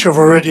which have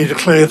already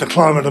declared the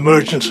climate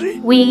emergency.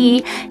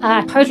 We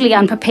are totally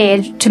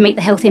unprepared to meet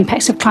the health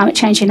impacts of climate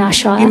change in our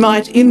shire. You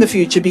might in the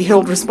future be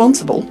held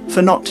responsible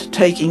for not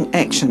taking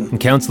action. And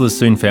councillors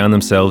soon found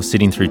themselves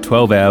sitting through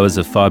 12 hours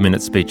of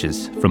 5-minute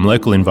speeches from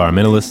local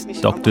environmentalists,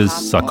 doctors,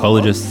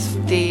 psychologists,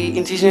 the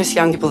Indigenous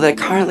young people that are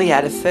currently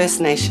out of First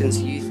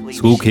Nations youth leadership,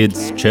 school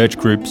kids, church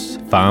groups,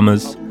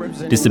 farmers,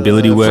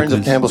 disability workers, Friends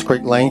of Campbell's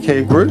Creek Lane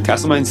Care Group.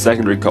 Castlemaine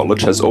Secondary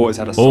College has always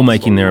had a... all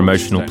making their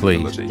emotional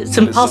plea. It's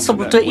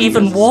impossible to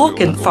even walk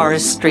in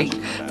Forest Street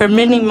for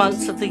many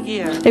months of the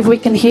year. If we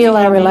can heal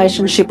our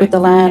relationship with the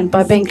land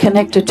by being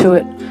connected to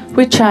it,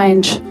 we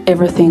change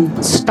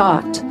everything.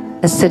 Start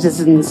a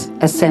citizens'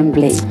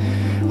 assembly.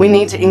 We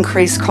need to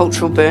increase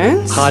cultural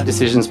burns. Hard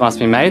decisions must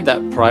be made that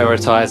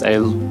prioritise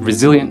a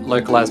resilient,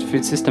 localised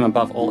food system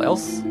above all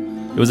else.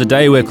 It was a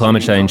day where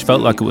climate change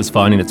felt like it was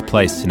finding its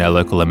place in our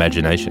local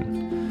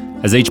imagination,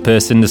 as each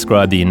person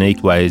described the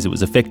unique ways it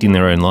was affecting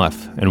their own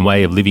life and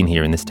way of living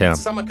here in this town.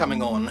 Summer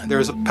coming on,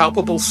 there is a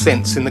palpable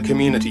sense in the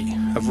community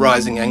of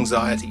rising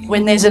anxiety.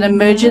 When there's an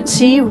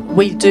emergency,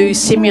 we do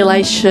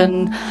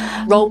simulation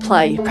role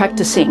play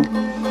practicing.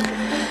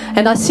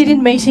 And I sit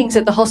in meetings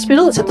at the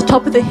hospital. It's at the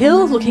top of the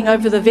hill, looking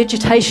over the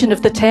vegetation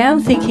of the town,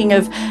 thinking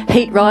of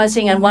heat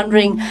rising and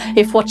wondering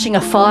if watching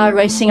a fire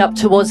racing up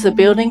towards the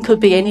building could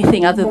be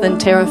anything other than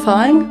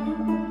terrifying.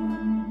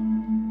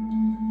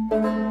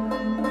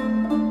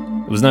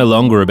 It was no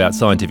longer about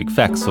scientific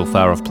facts or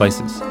far-off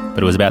places,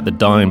 but it was about the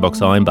dying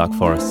box ironbark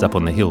forests up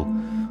on the hill,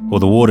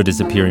 or the water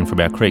disappearing from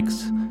our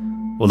creeks,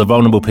 or the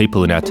vulnerable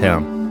people in our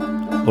town,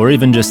 or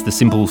even just the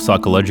simple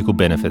psychological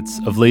benefits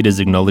of leaders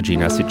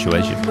acknowledging our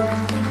situation.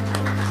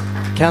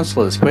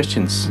 Councillors,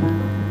 questions?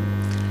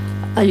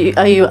 Are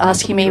you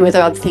asking me whether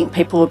I think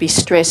people will be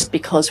stressed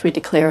because we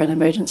declare an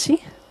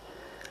emergency?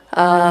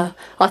 I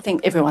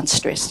think everyone's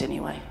stressed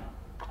anyway.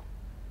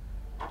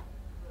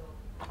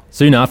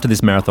 Soon after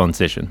this marathon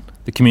session,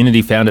 the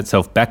community found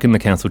itself back in the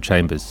council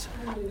chambers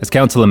as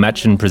Councillor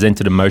Matchin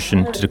presented a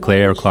motion to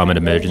declare a climate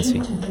emergency.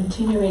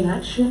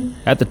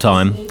 At the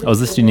time, I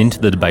was listening into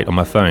the debate on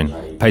my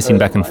phone, pacing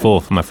back and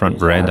forth on my front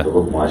veranda. I would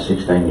look my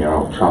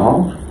 16-year-old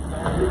child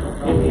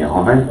in the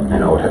eye,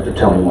 and I would have to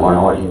tell him why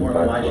I didn't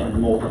vote.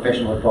 More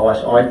professional advice.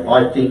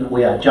 I think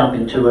we are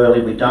jumping too early.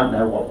 We don't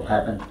know what will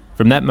happen.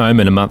 From that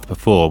moment a month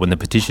before, when the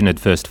petition had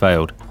first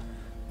failed,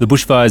 the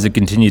bushfires had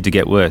continued to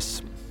get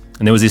worse,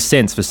 and there was this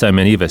sense for so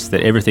many of us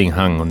that everything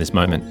hung on this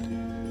moment.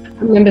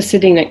 I remember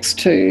sitting next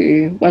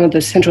to one of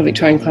the Central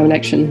Victorian Climate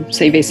Action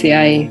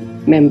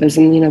CVCA members,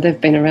 and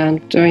they've been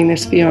around doing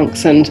this for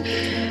yonks, and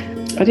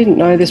I didn't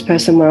know this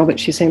person well, but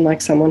she seemed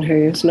like someone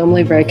who's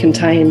normally very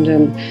contained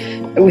and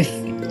with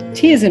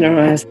tears in her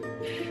eyes.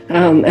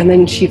 And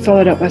then she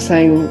followed up by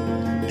saying,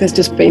 there's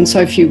just been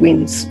so few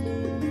wins.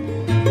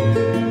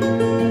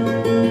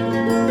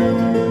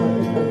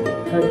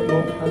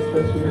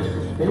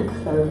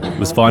 It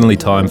was finally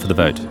time for the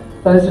vote.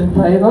 Those in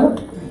favour?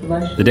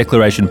 The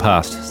declaration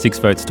passed, 6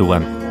 votes to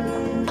 1.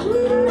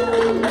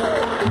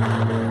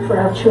 For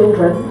our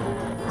children,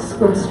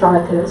 school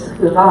strikers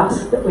who've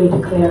asked that we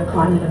declare a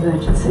climate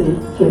emergency,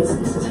 this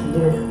is for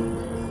you.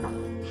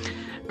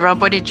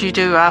 Rob, what did you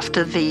do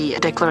after the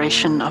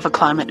declaration of a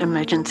climate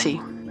emergency?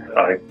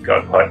 I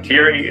got quite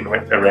teary and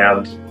went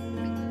around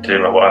to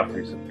my wife,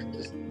 who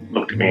just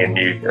looked at me and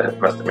knew that it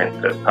must have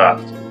meant that it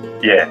passed.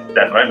 Yeah,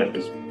 that moment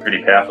was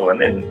pretty powerful, and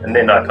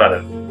then I kind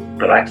of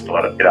relaxed a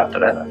lot bit after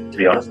that, to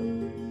be honest.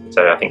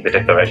 So I think the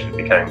declaration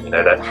became,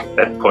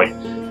 that point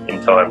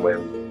in time where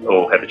we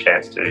all had the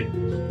chance to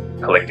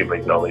collectively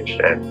acknowledge,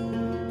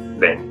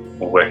 and then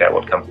we'll work out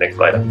what comes next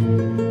later.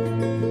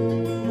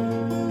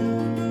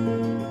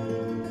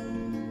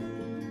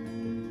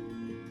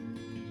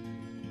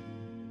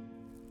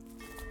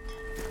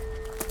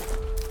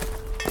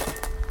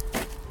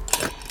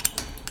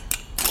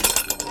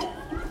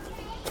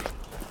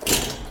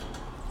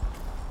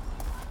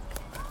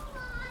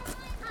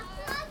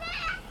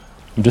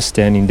 I'm just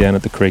standing down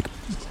at the creek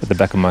at the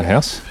back of my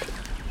house,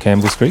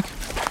 Campbell's Creek.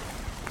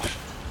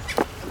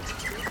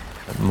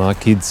 My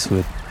kids, who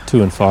are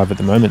 2 and 5 at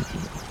the moment,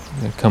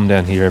 come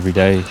down here every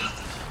day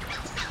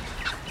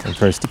and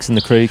throw sticks in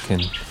the creek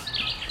and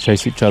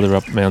chase each other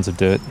up mounds of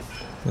dirt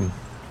and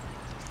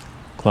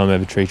climb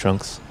over tree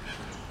trunks.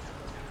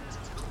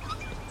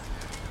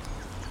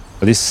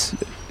 This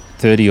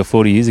 30 or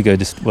 40 years ago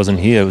just wasn't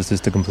here. It was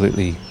just a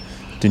completely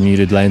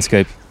denuded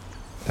landscape.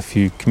 a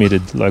few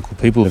committed local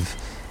people have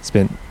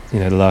spent,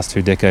 the last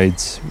 2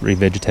 decades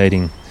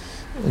revegetating,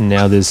 and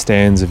now there's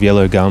stands of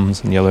yellow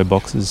gums and yellow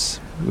boxes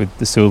with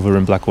the silver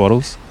and black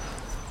wattles,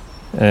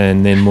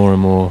 and then more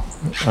and more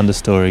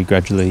understory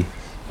gradually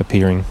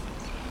appearing.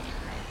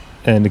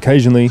 And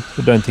occasionally,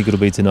 I don't think it'll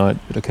be tonight,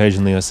 but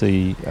occasionally I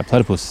see a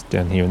platypus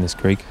down here in this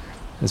creek,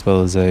 as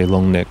well as a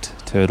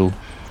long-necked turtle.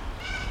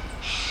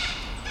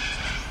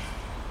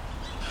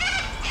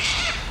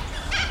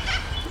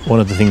 One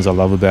of the things I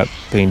love about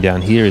being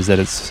down here is that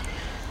it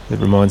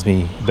reminds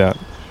me about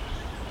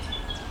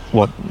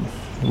what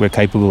we're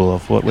capable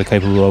of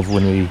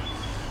when we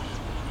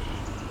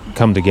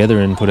come together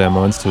and put our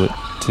minds to it,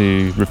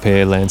 to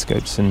repair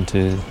landscapes and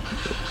to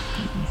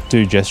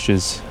do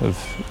gestures of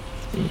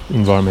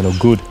environmental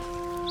good.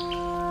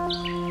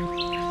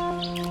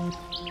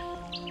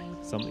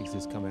 Something's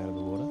just come out of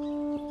the water.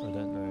 I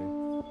don't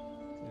know.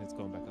 And it's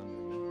gone back under.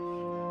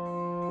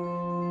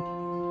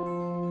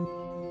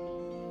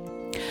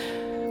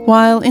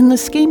 While in the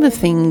scheme of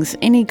things,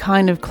 any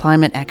kind of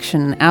climate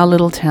action our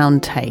little town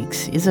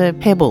takes is a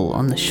pebble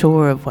on the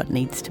shore of what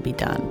needs to be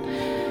done,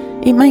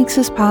 it makes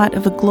us part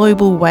of a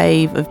global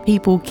wave of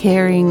people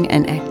caring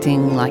and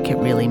acting like it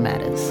really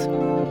matters.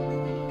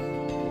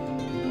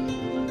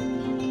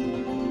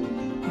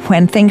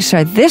 When things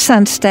are this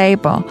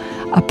unstable,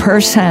 a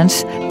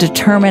person's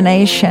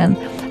determination,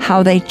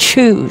 how they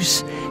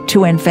choose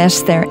to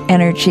invest their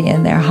energy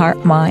in their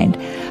heart-mind,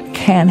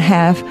 can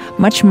have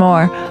much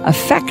more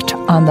effect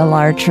on the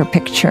larger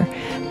picture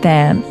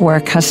than we're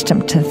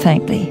accustomed to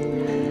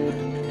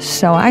thinking.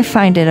 So I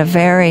find it a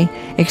very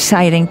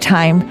exciting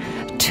time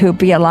to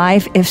be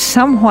alive, if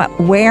somewhat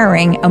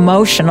wearing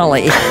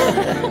emotionally.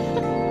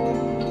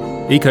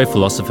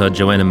 Eco-philosopher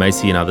Joanna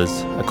Macy and others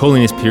are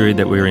calling this period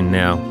that we're in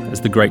now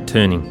as the Great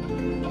Turning,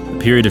 a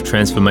period of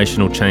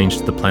transformational change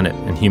to the planet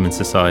and human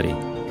society,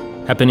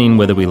 happening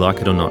whether we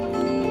like it or not.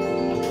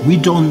 We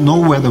don't know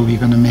whether we're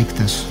going to make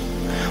this.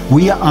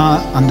 We are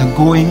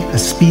undergoing a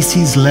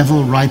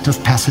species-level rite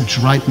of passage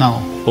right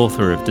now.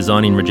 Author of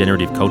Designing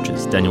Regenerative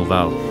Cultures, Daniel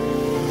Vahl.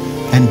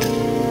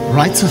 And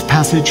rites of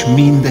passage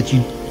mean that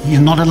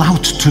you're not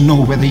allowed to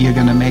know whether you're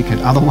going to make it,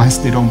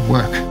 otherwise they don't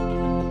work.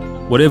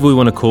 Whatever we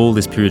want to call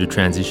this period of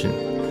transition,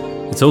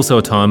 it's also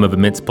a time of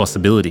immense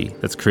possibility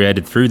that's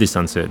created through this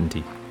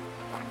uncertainty,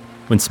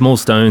 when small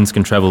stones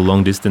can travel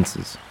long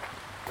distances.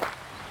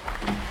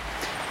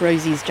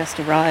 Rosie's just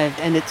arrived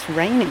and it's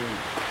raining.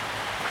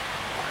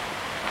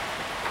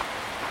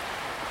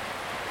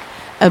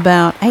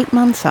 About 8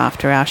 months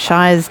after our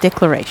Shire's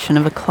declaration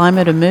of a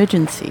climate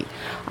emergency,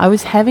 I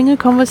was having a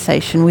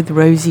conversation with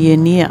Rosie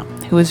Annear,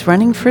 who was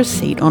running for a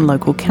seat on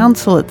local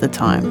council at the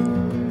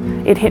time.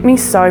 It hit me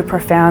so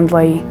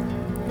profoundly.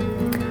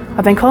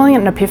 I've been calling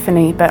it an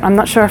epiphany, but I'm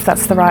not sure if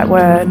that's the right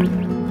word.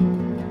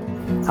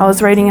 I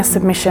was reading a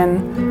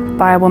submission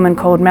by a woman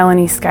called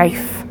Melanie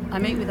Scaife,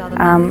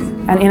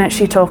 and in it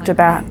she talked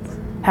about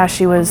how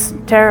she was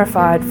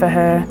terrified for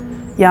her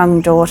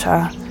young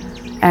daughter,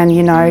 and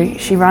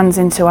she runs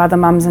into other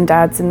mums and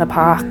dads in the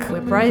park. We're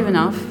brave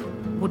enough,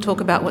 we'll talk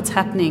about what's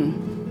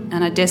happening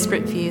and our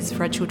desperate fears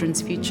for our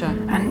children's future.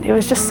 And it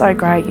was just so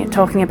great,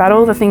 talking about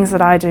all the things that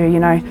I do,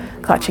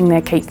 clutching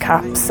their keep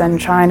cups and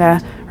trying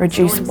to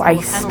reduce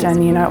waste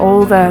and,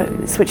 all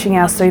the switching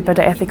our super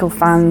to ethical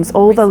funds,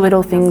 all the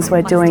little things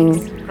we're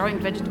doing,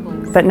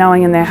 but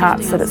knowing in their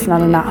hearts that it's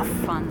not enough.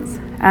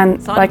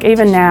 And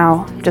even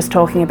now, just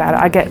talking about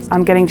it,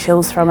 I'm getting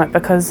chills from it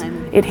because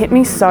it hit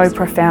me so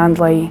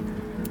profoundly.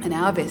 And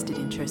our vested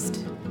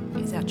interest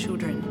is our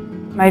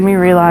children. Made me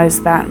realise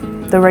that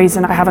the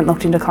reason I haven't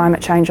looked into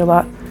climate change a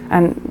lot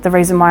and the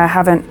reason why I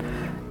haven't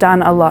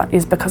done a lot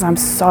is because I'm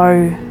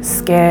so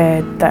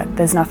scared that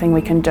there's nothing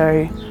we can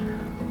do.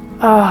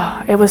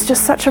 Oh, it was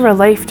just such a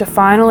relief to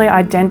finally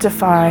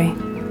identify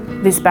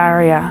this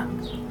barrier.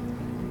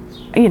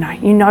 You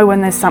know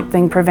when there's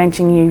something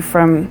preventing you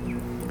from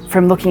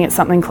looking at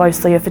something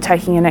closely or for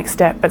taking a next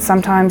step, but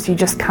sometimes you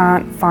just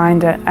can't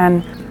find it,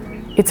 and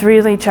it's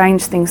really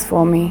changed things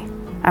for me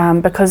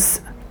because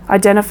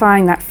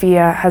identifying that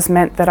fear has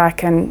meant that I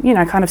can,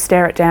 kind of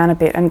stare it down a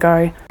bit and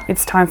go,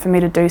 it's time for me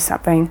to do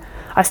something.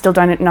 I still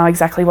don't know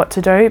exactly what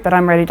to do, but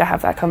I'm ready to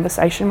have that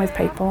conversation with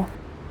people.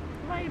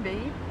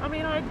 Maybe.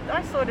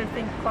 I sort of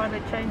think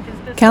climate change is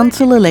just...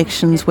 Council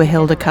elections were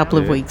held a couple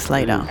of weeks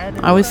later.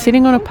 I was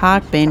sitting on a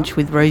park bench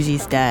with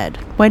Rosie's dad,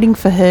 waiting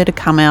for her to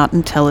come out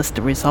and tell us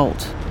the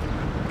result.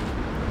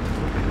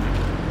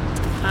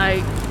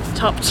 I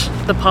topped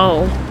the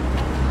poll.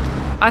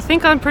 I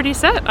think I'm pretty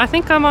set. I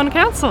think I'm on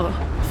council.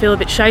 Feel a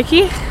bit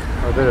shaky.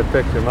 I better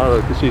text your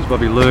mother because she's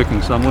probably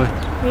lurking somewhere.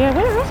 Yeah,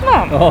 where's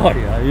Mum? Oh,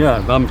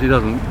 yeah, Mum, she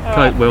doesn't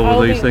cope well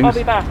with these things. I'll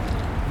be back.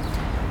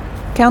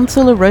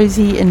 Councillor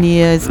Rosie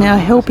Annear is now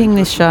helping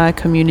this Shire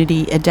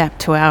community adapt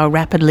to our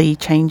rapidly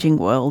changing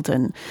world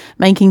and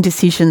making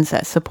decisions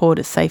that support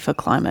a safer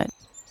climate.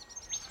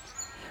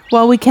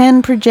 While we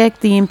can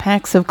project the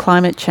impacts of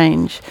climate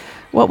change,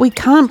 what we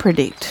can't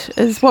predict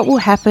is what will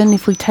happen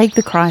if we take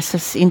the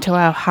crisis into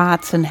our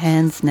hearts and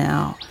hands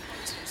now.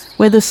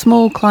 where the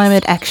small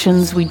climate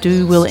actions we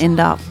do will end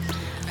up,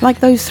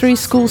 like those 3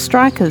 school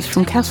strikers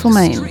from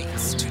Castlemaine.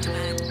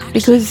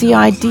 Because the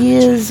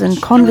ideas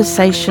and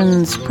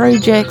conversations,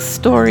 projects,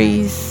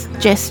 stories,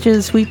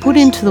 gestures we put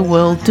into the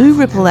world do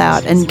ripple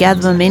out and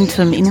gather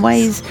momentum in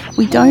ways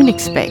we don't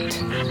expect.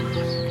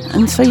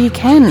 And so you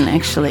can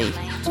actually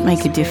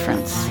make a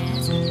difference.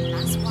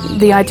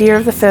 The idea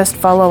of the first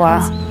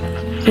follower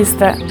is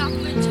that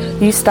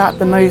you start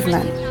the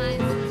movement.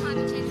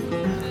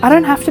 I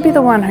don't have to be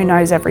the one who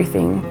knows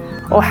everything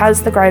or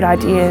has the great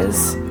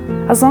ideas.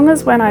 As long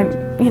as when I,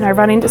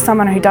 run into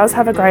someone who does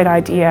have a great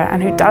idea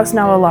and who does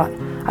know a lot,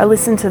 I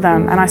listen to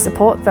them and I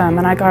support them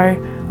and I go,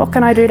 what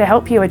can I do to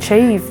help you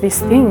achieve this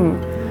thing?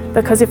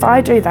 Because if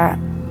I do that,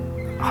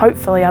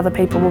 hopefully other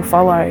people will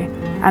follow,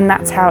 and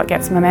that's how it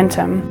gets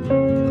momentum.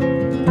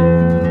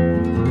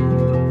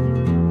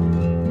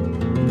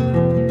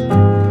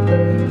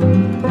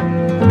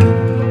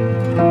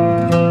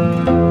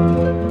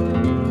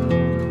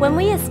 When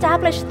we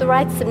establish the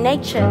rights of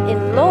nature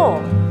in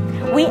law,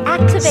 we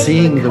activate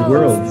seeing the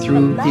world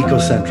through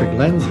ecocentric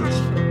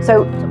lenses.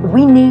 So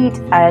we need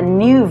a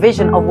new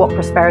vision of what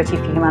prosperity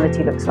for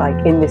humanity looks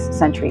like in this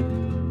century.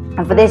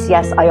 And for this,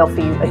 yes, I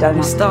offer you a donut.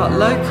 We start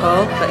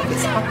local, but if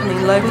it's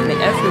happening locally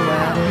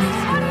everywhere.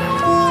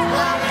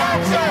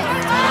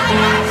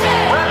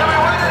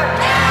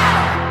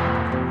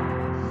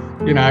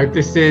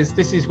 This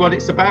is what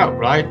it's about,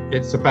 right?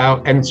 It's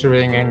about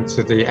entering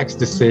into the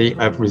ecstasy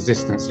of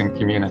resistance in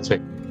community.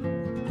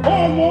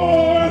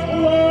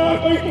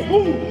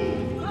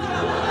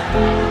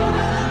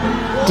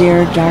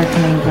 Dear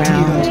darkening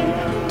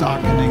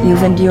ground,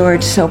 you've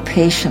endured so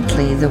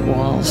patiently the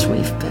walls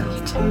we've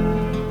built.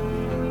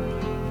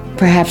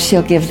 Perhaps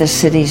you'll give the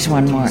cities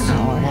one more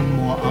hour.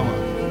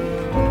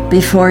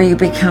 Before you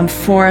become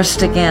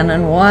forest again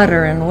and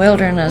water and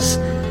wilderness,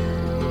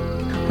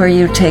 where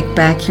you take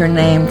back your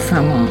name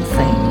from all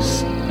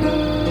things.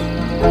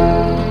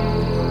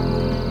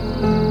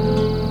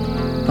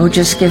 Oh,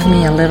 just give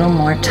me a little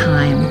more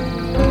time.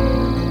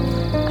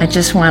 I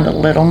just want a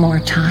little more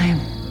time,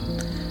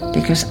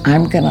 because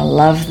I'm gonna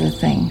love the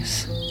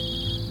things.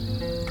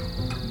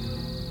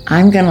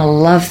 I'm gonna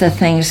love the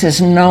things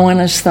as no one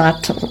has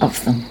thought to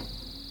love them.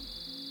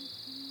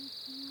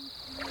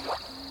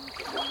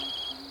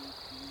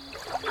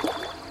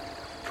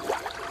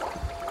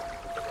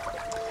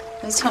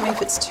 Please tell me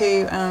if it's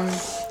too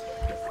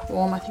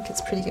warm. I think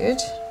it's pretty good.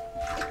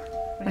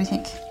 What do you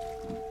think?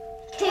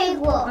 Too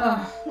warm.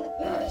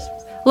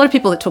 A lot of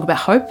people that talk about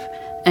hope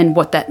and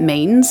what that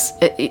means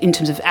in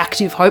terms of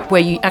active hope,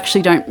 where you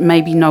actually don't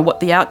maybe know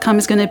what the outcome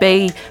is going to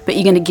be, but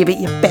you're going to give it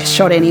your best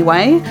shot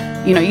anyway.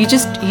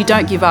 You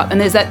don't give up. And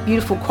there's that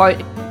beautiful quote,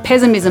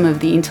 pessimism of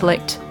the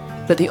intellect,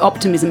 but the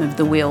optimism of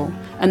the will.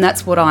 And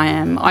that's what I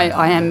am.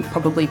 I am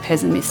probably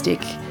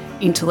pessimistic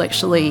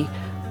intellectually,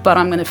 but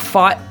I'm going to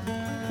fight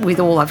with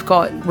all I've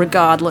got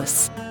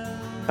regardless.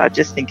 I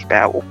just think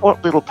about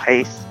what little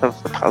piece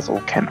of the puzzle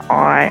can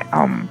I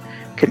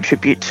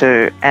contribute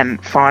to,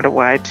 and find a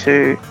way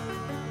to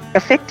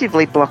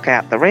effectively block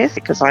out the rest,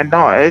 because I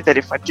know that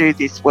if I do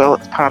this well,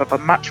 it's part of a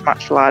much,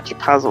 much larger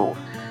puzzle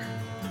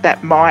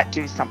that might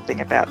do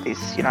something about this,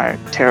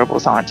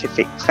 terrible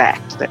scientific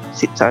fact that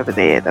sits over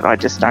there that I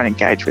just don't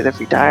engage with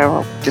every day,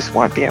 or I just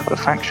won't be able to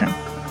function.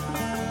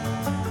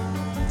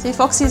 See,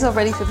 Foxy's all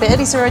ready for bed.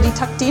 He's already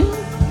tucked in.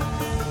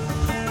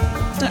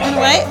 Don't run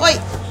away.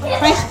 Wait,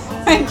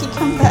 Frankie,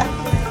 come back.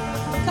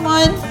 Come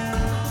on.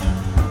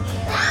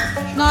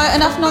 No,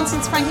 enough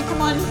nonsense, Frankie,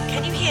 come on.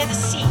 Can you hear the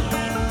sea?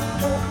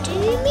 What do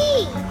you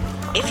mean?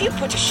 If you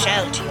put a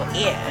shell to your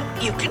ear,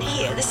 you can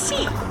hear the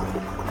sea.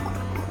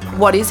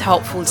 What is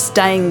helpful is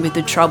staying with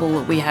the trouble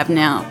that we have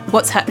now.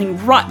 What's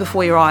happening right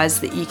before your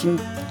eyes that you can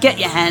get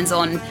your hands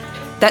on,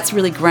 that's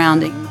really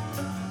grounding.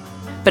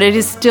 But it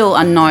is still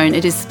unknown.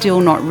 It is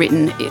still not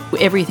written.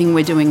 Everything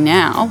we're doing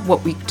now,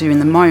 what we do in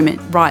the moment,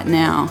 right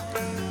now,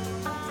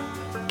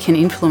 can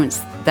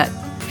influence that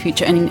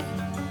future. And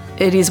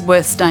it is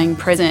worth staying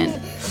present.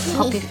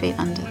 Pop your feet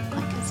under the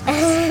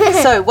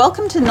blankets. So,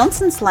 welcome to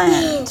Nonsense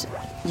Land.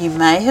 You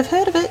may have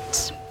heard of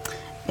it.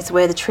 It's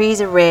where the trees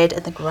are red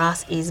and the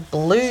grass is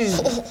blue.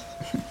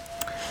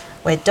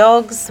 Where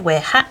dogs wear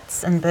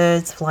hats and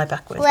birds fly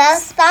backwards. Well,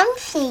 some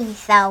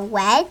trees are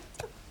red.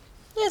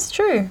 Yes,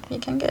 true. You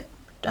can get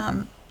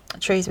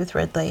trees with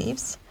red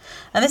leaves.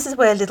 And this is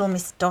where little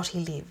Miss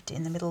Dotty lived,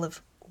 in the middle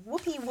of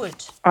Whoopie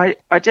Wood. I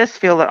just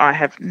feel that I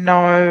have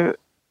no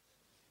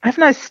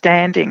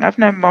standing. I have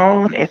no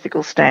moral and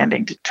ethical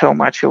standing to tell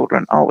my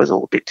children, it was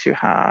all a bit too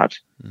hard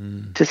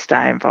to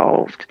stay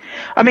involved.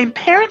 I mean,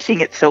 parenting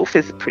itself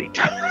is pretty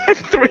tough. I have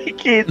 3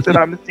 kids and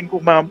I'm a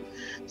single mum.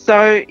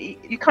 So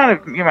you kind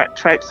of, might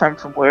traipse home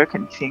from work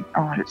and think,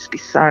 it'd just be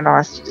so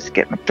nice to just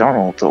get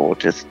McDonald's, or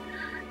just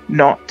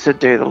not to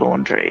do the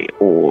laundry,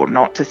 or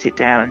not to sit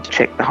down and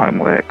check the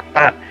homework.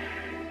 But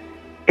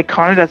it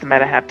kind of doesn't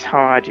matter how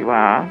tired you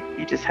are,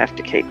 you just have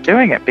to keep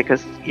doing it,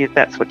 because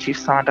that's what you've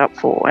signed up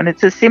for. And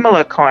it's a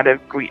similar kind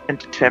of grit and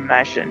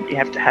determination you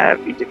have to have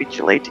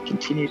individually to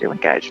continue to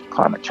engage with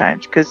climate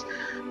change, because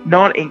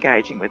Not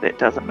engaging with it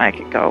doesn't make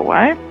it go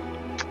away.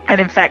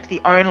 And in fact,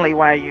 the only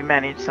way you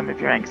manage some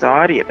of your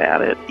anxiety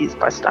about it is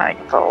by staying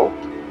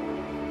involved.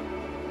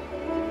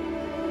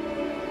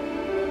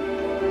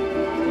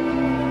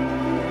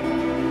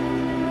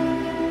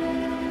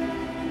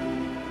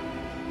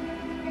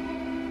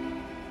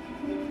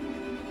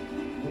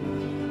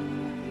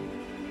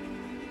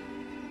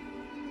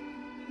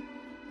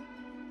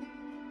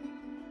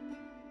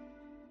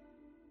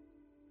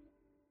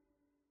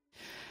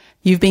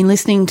 You've been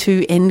listening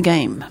to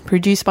Endgame,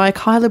 produced by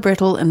Kyla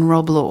Brettle and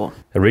Rob Law.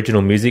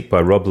 Original music by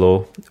Rob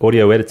Law,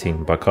 audio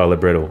editing by Kyla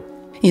Brettle.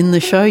 In the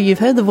show, you've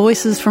heard the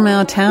voices from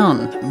our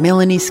town: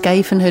 Melanie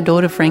Scaife and her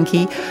daughter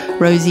Frankie,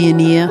 Rosie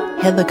Anir,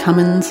 Heather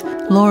Cummins,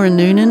 Laura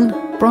Noonan,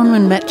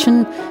 Bronwyn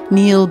Matchin,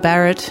 Neil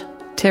Barrett,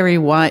 Terry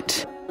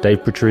White,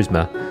 Dave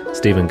Petrusma,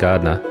 Stephen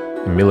Gardner,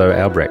 and Milo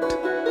Albrecht,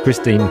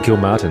 Christine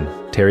Kilmartin,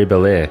 Terry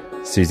Belair,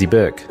 Susie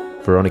Burke,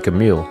 Veronica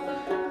Mule,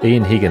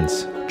 Ian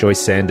Higgins, Joyce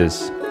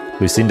Sanders,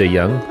 Lucinda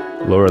Young,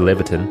 Laura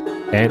Leviton,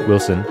 Ant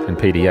Wilson and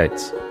Peter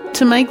Yates.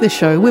 To make the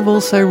show, we've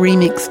also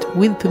remixed,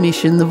 with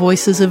permission, the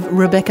voices of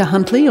Rebecca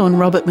Huntley on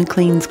Robert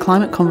McLean's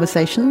Climate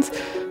Conversations,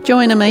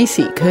 Joanna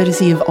Macy,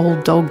 courtesy of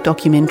Old Dog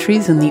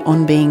Documentaries and the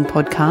On Being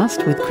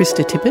podcast with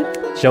Krista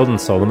Tippett, Sheldon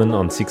Solomon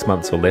on 6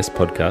 Months or Less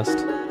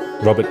podcast,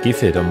 Robert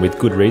Gifford on With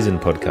Good Reason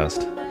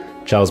podcast,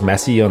 Charles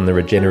Massey on The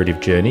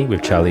Regenerative Journey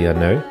with Charlie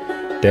Arnaud,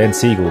 Dan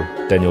Siegel,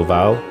 Daniel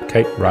Vahl,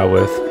 Kate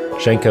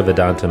Raworth, Shankar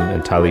Vedantam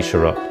and Tali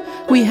Sharot.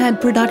 We had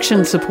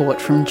production support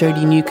from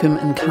Jodie Newcomb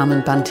and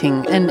Carmen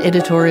Bunting, and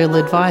editorial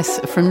advice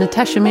from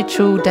Natasha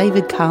Mitchell,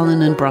 David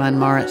Carlin and Brian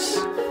Morris.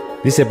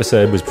 This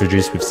episode was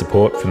produced with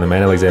support from the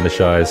Mount Alexander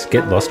Shire's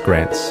Get Lost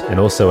grants and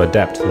also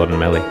Adapt Loddon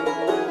Mallee.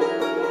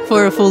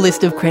 For a full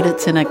list of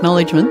credits and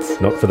acknowledgements,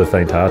 not for the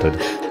faint-hearted,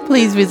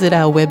 please visit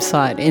our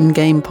website,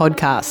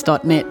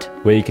 endgamepodcast.net,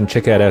 where you can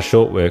check out our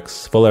short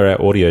works, follow our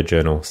audio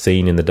journal,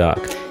 Seen in the Dark,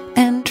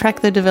 and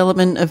track the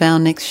development of our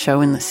next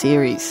show in the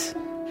series.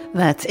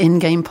 That's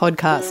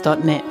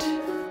endgamepodcast.net.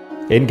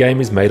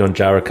 Endgame is made on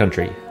Jara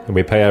country, and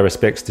we pay our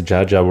respects to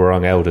Dja Dja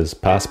Wurrung elders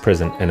past,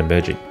 present and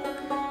emerging.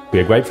 We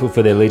are grateful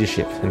for their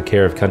leadership and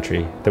care of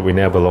country that we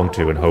now belong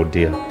to and hold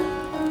dear.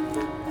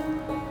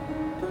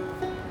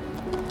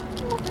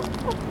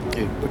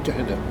 Put your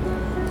hand up.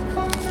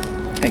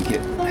 Thank you.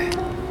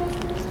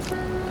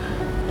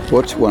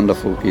 What's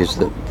wonderful is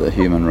that the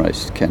human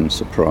race can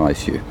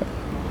surprise you.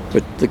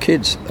 But the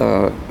kids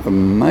are a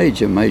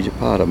major, major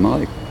part of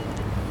my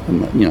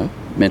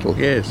mental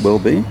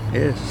well-being.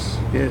 Yes.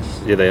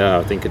 Yeah, they are.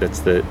 I think that's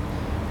the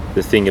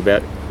thing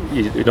about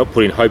you're not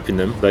putting hope in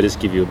them. They just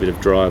give you a bit of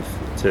drive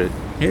to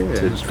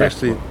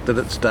especially that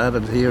it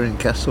started here in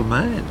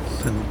Castlemaine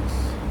and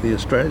the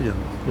Australian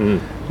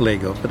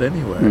leg of it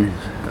anyway,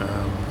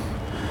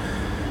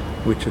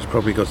 which has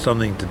probably got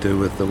something to do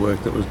with the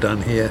work that was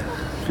done here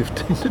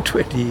 15 to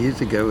 20 years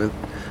ago with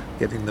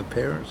getting the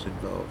parents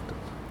involved.